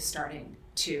was really starting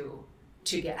to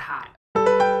get hot.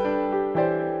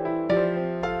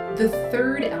 The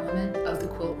third element of the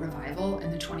quilt revival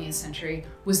in the 20th century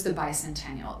was the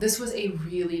bicentennial. This was a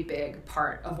really big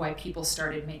part of why people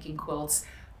started making quilts.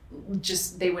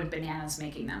 Just, they went bananas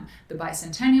making them. The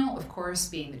bicentennial, of course,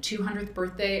 being the 200th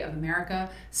birthday of America,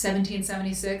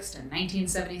 1776 to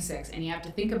 1976. And you have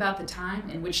to think about the time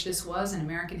in which this was in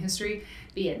American history.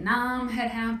 Vietnam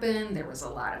had happened, there was a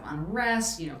lot of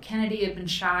unrest, Kennedy had been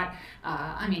shot,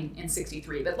 in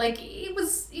 63, but like, it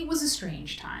was a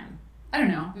strange time. I don't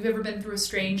know, have you ever been through a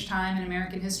strange time in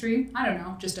American history? I don't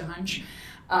know, just a hunch.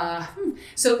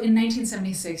 So in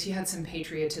 1976, you had some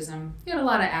patriotism, you had a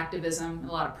lot of activism,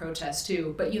 a lot of protest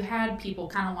too, but you had people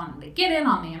kind of wanting to get in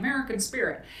on the American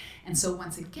spirit. And so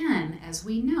once again, as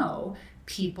we know,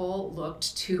 people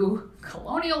looked to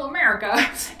colonial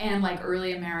America and like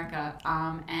early America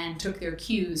and took their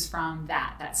cues from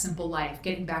that simple life,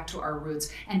 getting back to our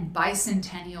roots. And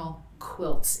bicentennial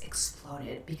quilts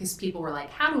exploded because people were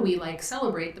like, how do we like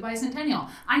celebrate the bicentennial?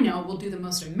 I know, we'll do the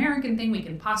most American thing we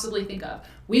can possibly think of.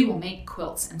 We will make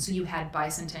quilts. And so you had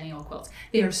bicentennial quilts.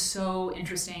 They are so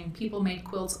interesting. People made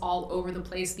quilts all over the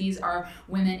place. These are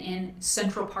women in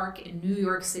Central Park in New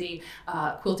York City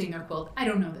quilting their quilt. I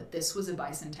don't know that this was a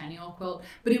bicentennial quilt,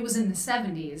 but it was in the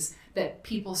 70s that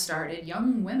people started,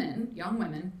 young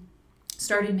women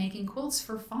started making quilts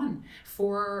for fun,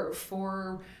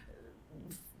 for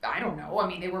I don't know. I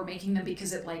mean, they were making them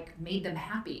because it like made them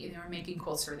happy. They were making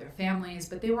quilts for their families,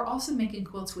 but they were also making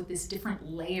quilts with this different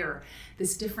layer,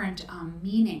 this different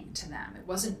meaning to them. It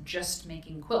wasn't just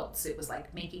making quilts. It was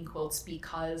like making quilts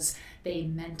because they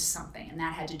meant something. And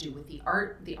that had to do with the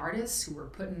artists who were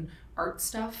putting art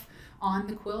stuff on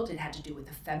the quilt. It had to do with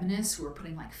the feminists who were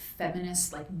putting like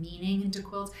feminist like meaning into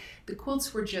quilts. The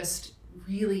quilts were just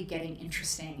really getting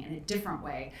interesting in a different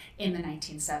way in the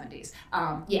 1970s.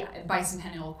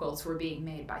 Bicentennial quilts were being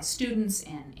made by students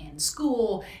in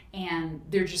school, and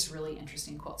they're just really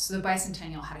interesting quilts. So the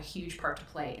bicentennial had a huge part to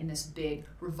play in this big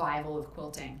revival of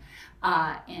quilting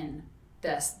in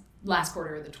this last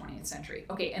quarter of the 20th century.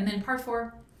 Okay, and then part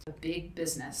 4, the big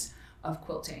business of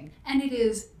quilting. And it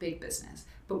is big business.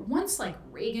 But once like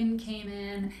Reagan came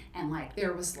in and like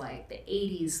there was like the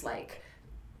 80s like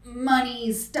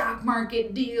money stock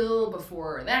market deal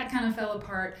before that kind of fell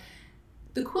apart,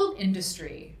 the quilt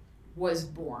industry was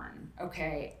born,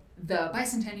 okay? The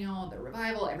bicentennial, the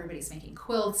revival, everybody's making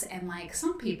quilts, and like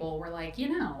some people were like,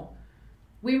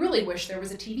 we really wish there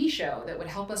was a TV show that would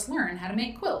help us learn how to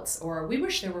make quilts, or we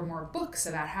wish there were more books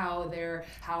about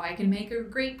how I can make a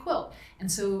great quilt.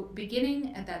 And so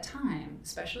beginning at that time,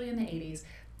 especially in the 80s,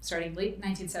 starting late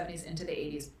 1970s into the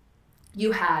 80s,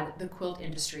 you had the quilt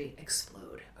industry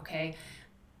explode, okay?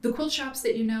 The quilt shops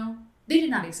that they did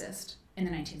not exist. in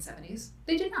the 1970s.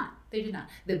 They did not. They did not.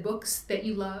 The books that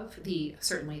you love,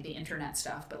 certainly the internet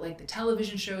stuff, but like the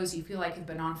television shows you feel like have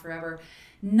been on forever,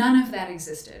 none of that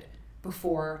existed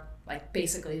before like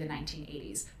basically the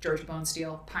 1980s. Georgia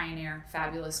Bonesteel, pioneer,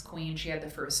 fabulous queen. She had the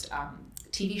first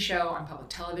TV show on public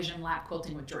television, lap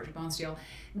quilting with Georgia Bonesteel.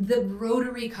 The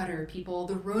rotary cutter, people,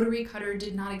 the rotary cutter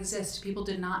did not exist. People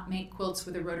did not make quilts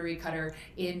with a rotary cutter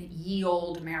in ye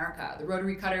old America. The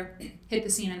rotary cutter hit the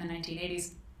scene in the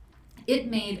 1980s.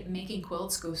 It made making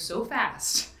quilts go so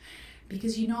fast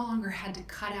because you no longer had to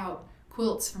cut out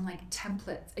quilts from like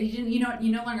templates. You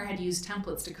no longer had to use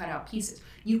templates to cut out pieces.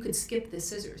 You could skip the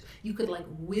scissors. You could like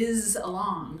whiz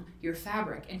along your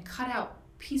fabric and cut out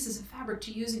pieces of fabric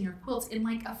to use in your quilts in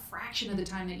like a fraction of the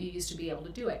time that you used to be able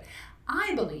to do it.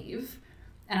 I believe,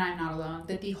 and I'm not alone,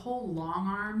 that the whole long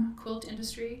arm quilt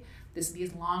industry,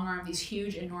 these long arm, these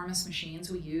huge, enormous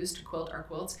machines we use to quilt our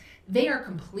quilts, they are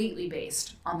completely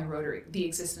based on the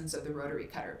existence of the rotary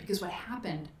cutter. Because what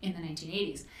happened in the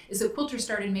 1980s is that quilters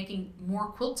started making more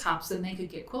quilt tops than they could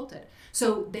get quilted.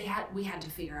 So we had to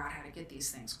figure out how to get these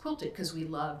things quilted because we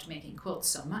loved making quilts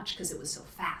so much because it was so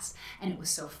fast and it was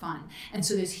so fun. And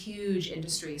so this huge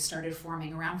industry started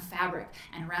forming around fabric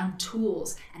and around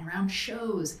tools and around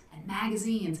shows and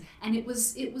magazines. And it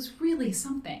was really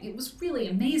something. It was really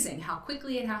amazing how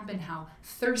quickly it happened, how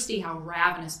thirsty, how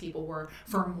ravenous people were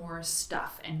for more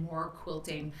stuff and more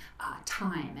quilting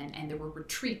time. And there were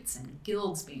retreats and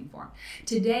guilds being formed.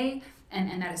 Today, and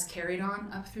that has carried on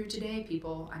up through today,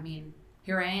 people, I mean,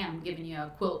 here I am giving you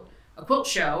a quilt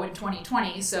show in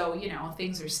 2020. So,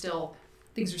 things are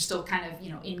still kind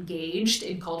of, engaged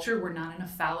in culture. We're not in a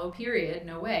fallow period,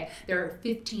 no way. There are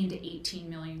 15 to 18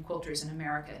 million quilters in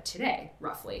America today,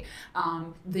 roughly.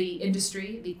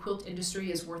 The quilt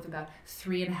industry is worth about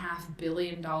 $3.5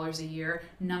 billion a year.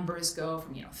 Numbers go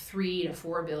from, 3 to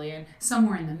 4 billion,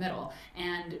 somewhere in the middle.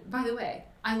 And by the way,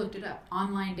 I looked it up.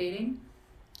 Online dating,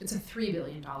 it's a $3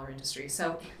 billion industry.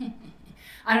 So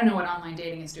I don't know what online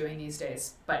dating is doing these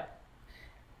days, but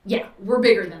yeah, we're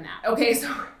bigger than that. Okay,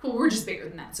 so we're just bigger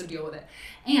than that, so deal with it.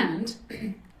 And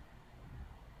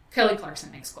Kelly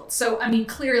Clarkson makes quilts. So, I mean,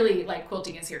 clearly, like,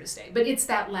 quilting is here to stay. But it's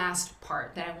that last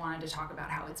part that I wanted to talk about,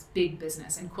 how it's big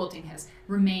business, and quilting has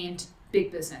remained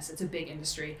big business. It's a big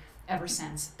industry ever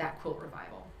since that quilt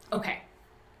revival. Okay,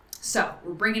 so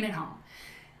we're bringing it home.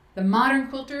 The modern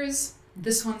quilters,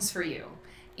 this one's for you.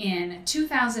 In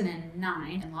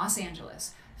 2009, in Los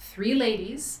Angeles, three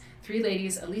ladies,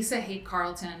 Elisa Haight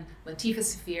Carlton, Latifah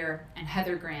Saphir, and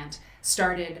Heather Grant,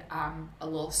 started a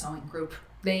little sewing group.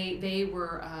 They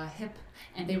were hip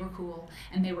and they were cool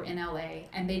and they were in LA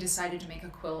and they decided to make a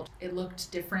quilt. It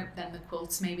looked different than the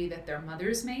quilts maybe that their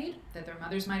mothers made, that their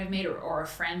mothers might have made, or a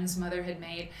friend's mother had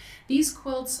made. These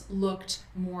quilts looked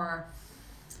more,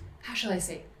 how shall I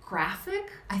say, graphic.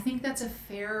 I think that's a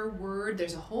fair word.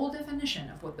 There's a whole definition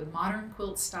of what the modern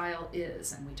quilt style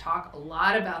is, and we talk a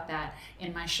lot about that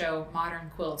in my show, Modern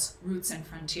Quilts, Roots and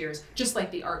Frontiers. Just like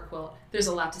the art quilt, there's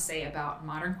a lot to say about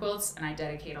modern quilts, and I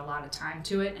dedicate a lot of time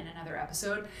to it in another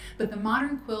episode. But the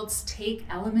modern quilts take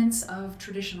elements of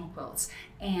traditional quilts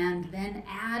and then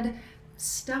add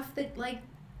stuff that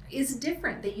is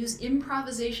different. They use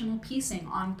improvisational piecing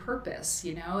on purpose.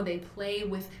 They play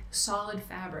with solid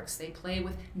fabrics, they play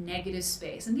with negative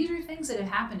space. And these are things that have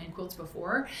happened in quilts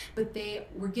before, but they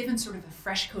were given sort of a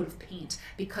fresh coat of paint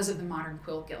because of the Modern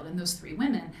Quilt Guild. And those three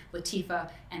women, Latifah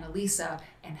and Elisa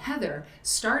and Heather,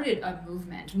 started a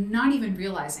movement, not even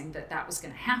realizing that that was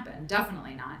going to happen.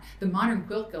 Definitely not. The Modern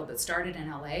Quilt Guild that started in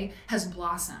LA has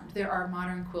blossomed. There are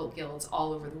modern quilt guilds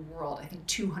all over the world. I think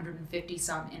 250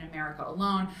 some in America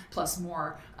alone, plus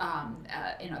more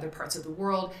in other parts of the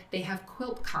world. They have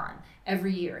QuiltCon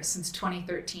every year since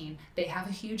 2013. They have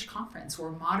a huge conference where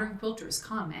modern quilters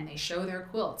come and they show their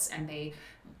quilts and they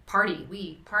party,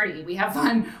 we have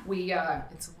fun,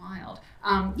 it's wild.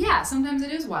 Yeah, sometimes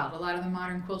it is wild. A lot of the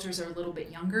modern quilters are a little bit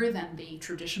younger than the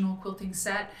traditional quilting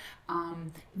set.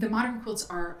 The modern quilts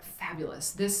are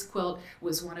fabulous. This quilt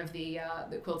was one of the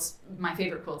quilts, my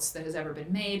favorite quilts that has ever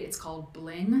been made. It's called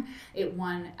Bling. It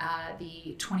won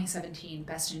the 2017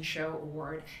 Best in Show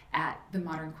Award at the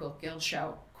Modern Quilt Guild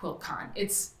show, QuiltCon.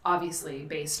 It's obviously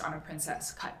based on a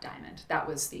princess cut diamond. That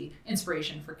was the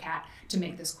inspiration for Kat to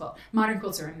make this quilt. Modern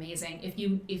quilts are amazing.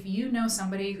 If you know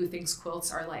somebody who thinks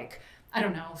quilts are like, I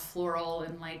don't know, floral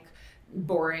and like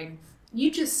boring, you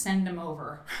just send them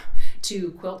over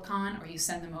to QuiltCon, or you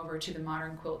send them over to the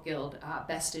Modern Quilt Guild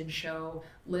Best in Show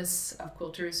lists of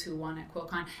quilters who won at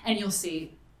QuiltCon, and you'll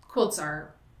see quilts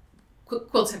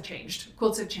have changed.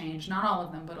 Quilts have changed, not all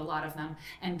of them, but a lot of them,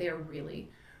 and they're really,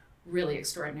 really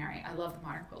extraordinary. I love the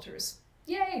modern quilters.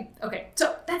 Yay. Okay,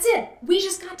 so that's it. We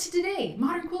just got to today.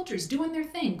 Modern quilters doing their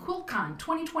thing. QuiltCon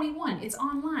 2021. It's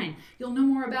online. You'll know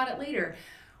more about it later.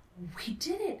 We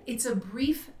did it. It's a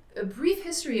brief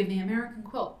history of the American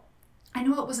quilt. I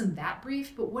know it wasn't that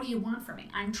brief, but what do you want from me?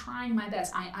 I'm trying my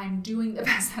best. I'm doing the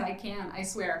best that I can, I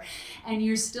swear. And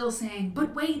you're still saying,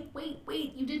 but wait,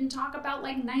 you didn't talk about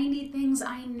like 90 things.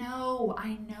 I know,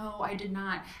 I did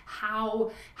not.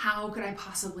 How could I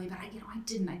possibly, but I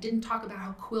didn't talk about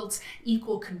how quilts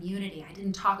equal community. I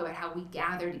didn't talk about how we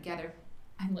gather together.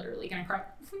 I'm literally gonna cry.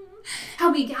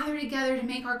 How we gather together to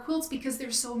make our quilts because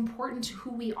they're so important to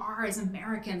who we are as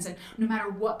Americans, and no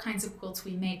matter what kinds of quilts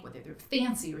we make, whether they're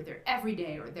fancy or they're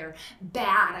everyday or they're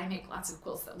bad. I make lots of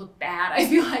quilts that look bad, I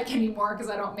feel like, anymore because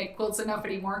I don't make quilts enough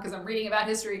anymore because I'm reading about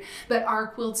history, but our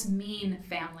quilts mean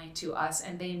family to us,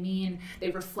 and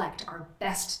they reflect our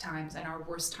best times and our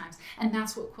worst times, and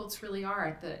that's what quilts really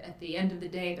are. At the end of the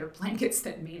day, they're blankets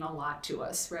that mean a lot to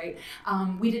us, right?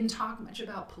 We didn't talk much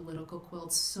about political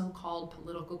quilts, so-called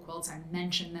political quilts. I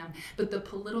mentioned them, but the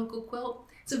political quilt,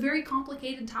 it's a very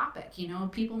complicated topic. You know,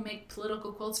 people make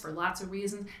political quilts for lots of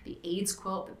reasons. The AIDS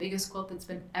quilt, the biggest quilt that's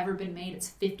ever been made, it's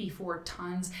 54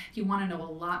 tons. If you want to know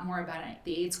a lot more about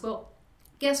the AIDS quilt,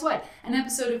 guess what? An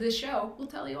episode of this show will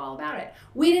tell you all about it.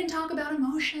 We didn't talk about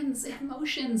emotions.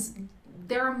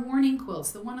 There are mourning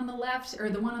quilts. The one on the left, or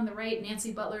the one on the right,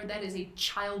 Nancy Butler, that is a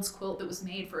child's quilt that was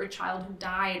made for a child who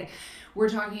died. We're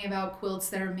talking about quilts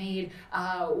that are made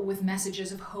with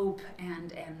messages of hope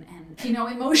and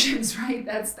emotions, right?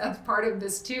 That's part of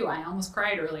this too. I almost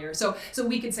cried earlier. So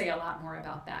we could say a lot more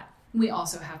about that. We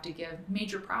also have to give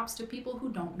major props to people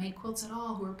who don't make quilts at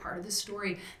all, who are part of the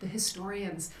story, the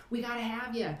historians. We gotta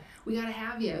have you. We gotta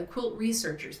have you. Quilt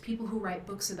researchers, people who write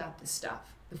books about this stuff.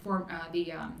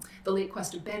 The late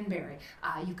quest of Benberry.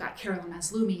 You've got Carolyn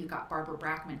Maslumi, you've got Barbara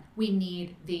Brackman. We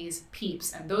need these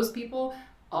peeps, and those people,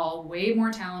 all way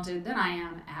more talented than I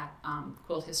am at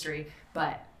quilt history,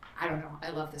 but I don't know, I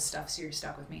love this stuff, so you're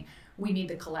stuck with me. We need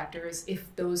the collectors.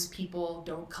 If those people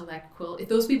don't collect if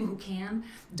those people who can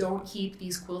don't keep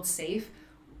these quilts safe,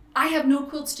 I have no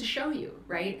quilts to show you,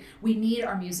 right? We need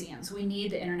our museums. We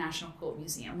need the International Quilt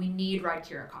Museum. We need Rod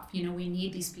Kirikoff. You know, we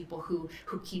need these people who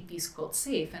keep these quilts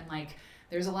safe. And like,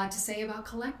 there's a lot to say about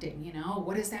collecting, you know?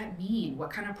 What does that mean?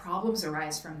 What kind of problems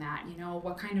arise from that? You know,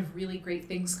 what kind of really great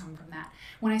things come from that?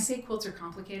 When I say quilts are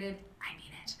complicated, I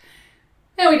mean it.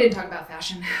 No, we didn't talk about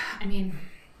fashion. I mean,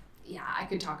 yeah, I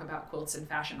could talk about quilts and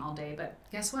fashion all day, but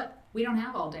guess what? We don't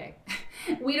have all day.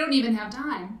 We don't even have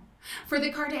time for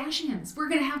the Kardashians. We're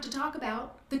gonna have to talk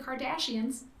about the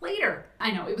Kardashians later. I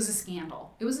know, it was a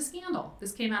scandal. It was a scandal.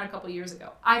 This came out a couple years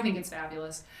ago. I think it's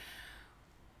fabulous.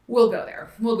 We'll go there.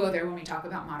 We'll go there when we talk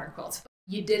about modern quilts.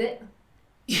 You did it.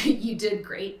 You did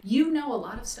great. You know a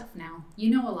lot of stuff now. You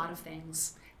know a lot of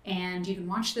things. And you can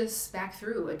watch this back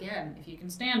through again, if you can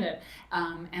stand it,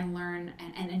 and learn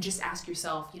and just ask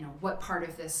yourself, you know, what part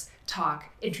of this talk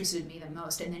interested me the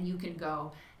most? And then you can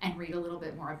go and read a little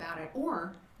bit more about it.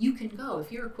 Or you can go,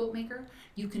 if you're a quilt maker,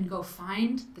 you can go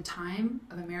find the time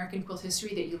of American quilt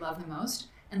history that you love the most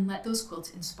and let those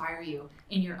quilts inspire you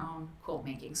in your own quilt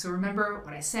making. So remember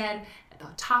what I said at the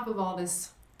top of all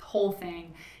this whole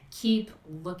thing. Keep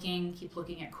looking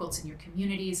at quilts in your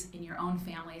communities, in your own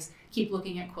families. Keep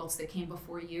looking at quilts that came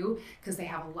before you because they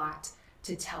have a lot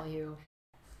to tell you.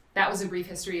 That was a brief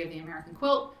history of the American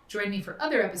quilt. Join me for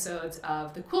other episodes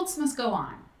of The Quilts Must Go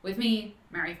On with me,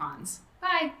 Mary Fons.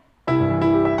 Bye.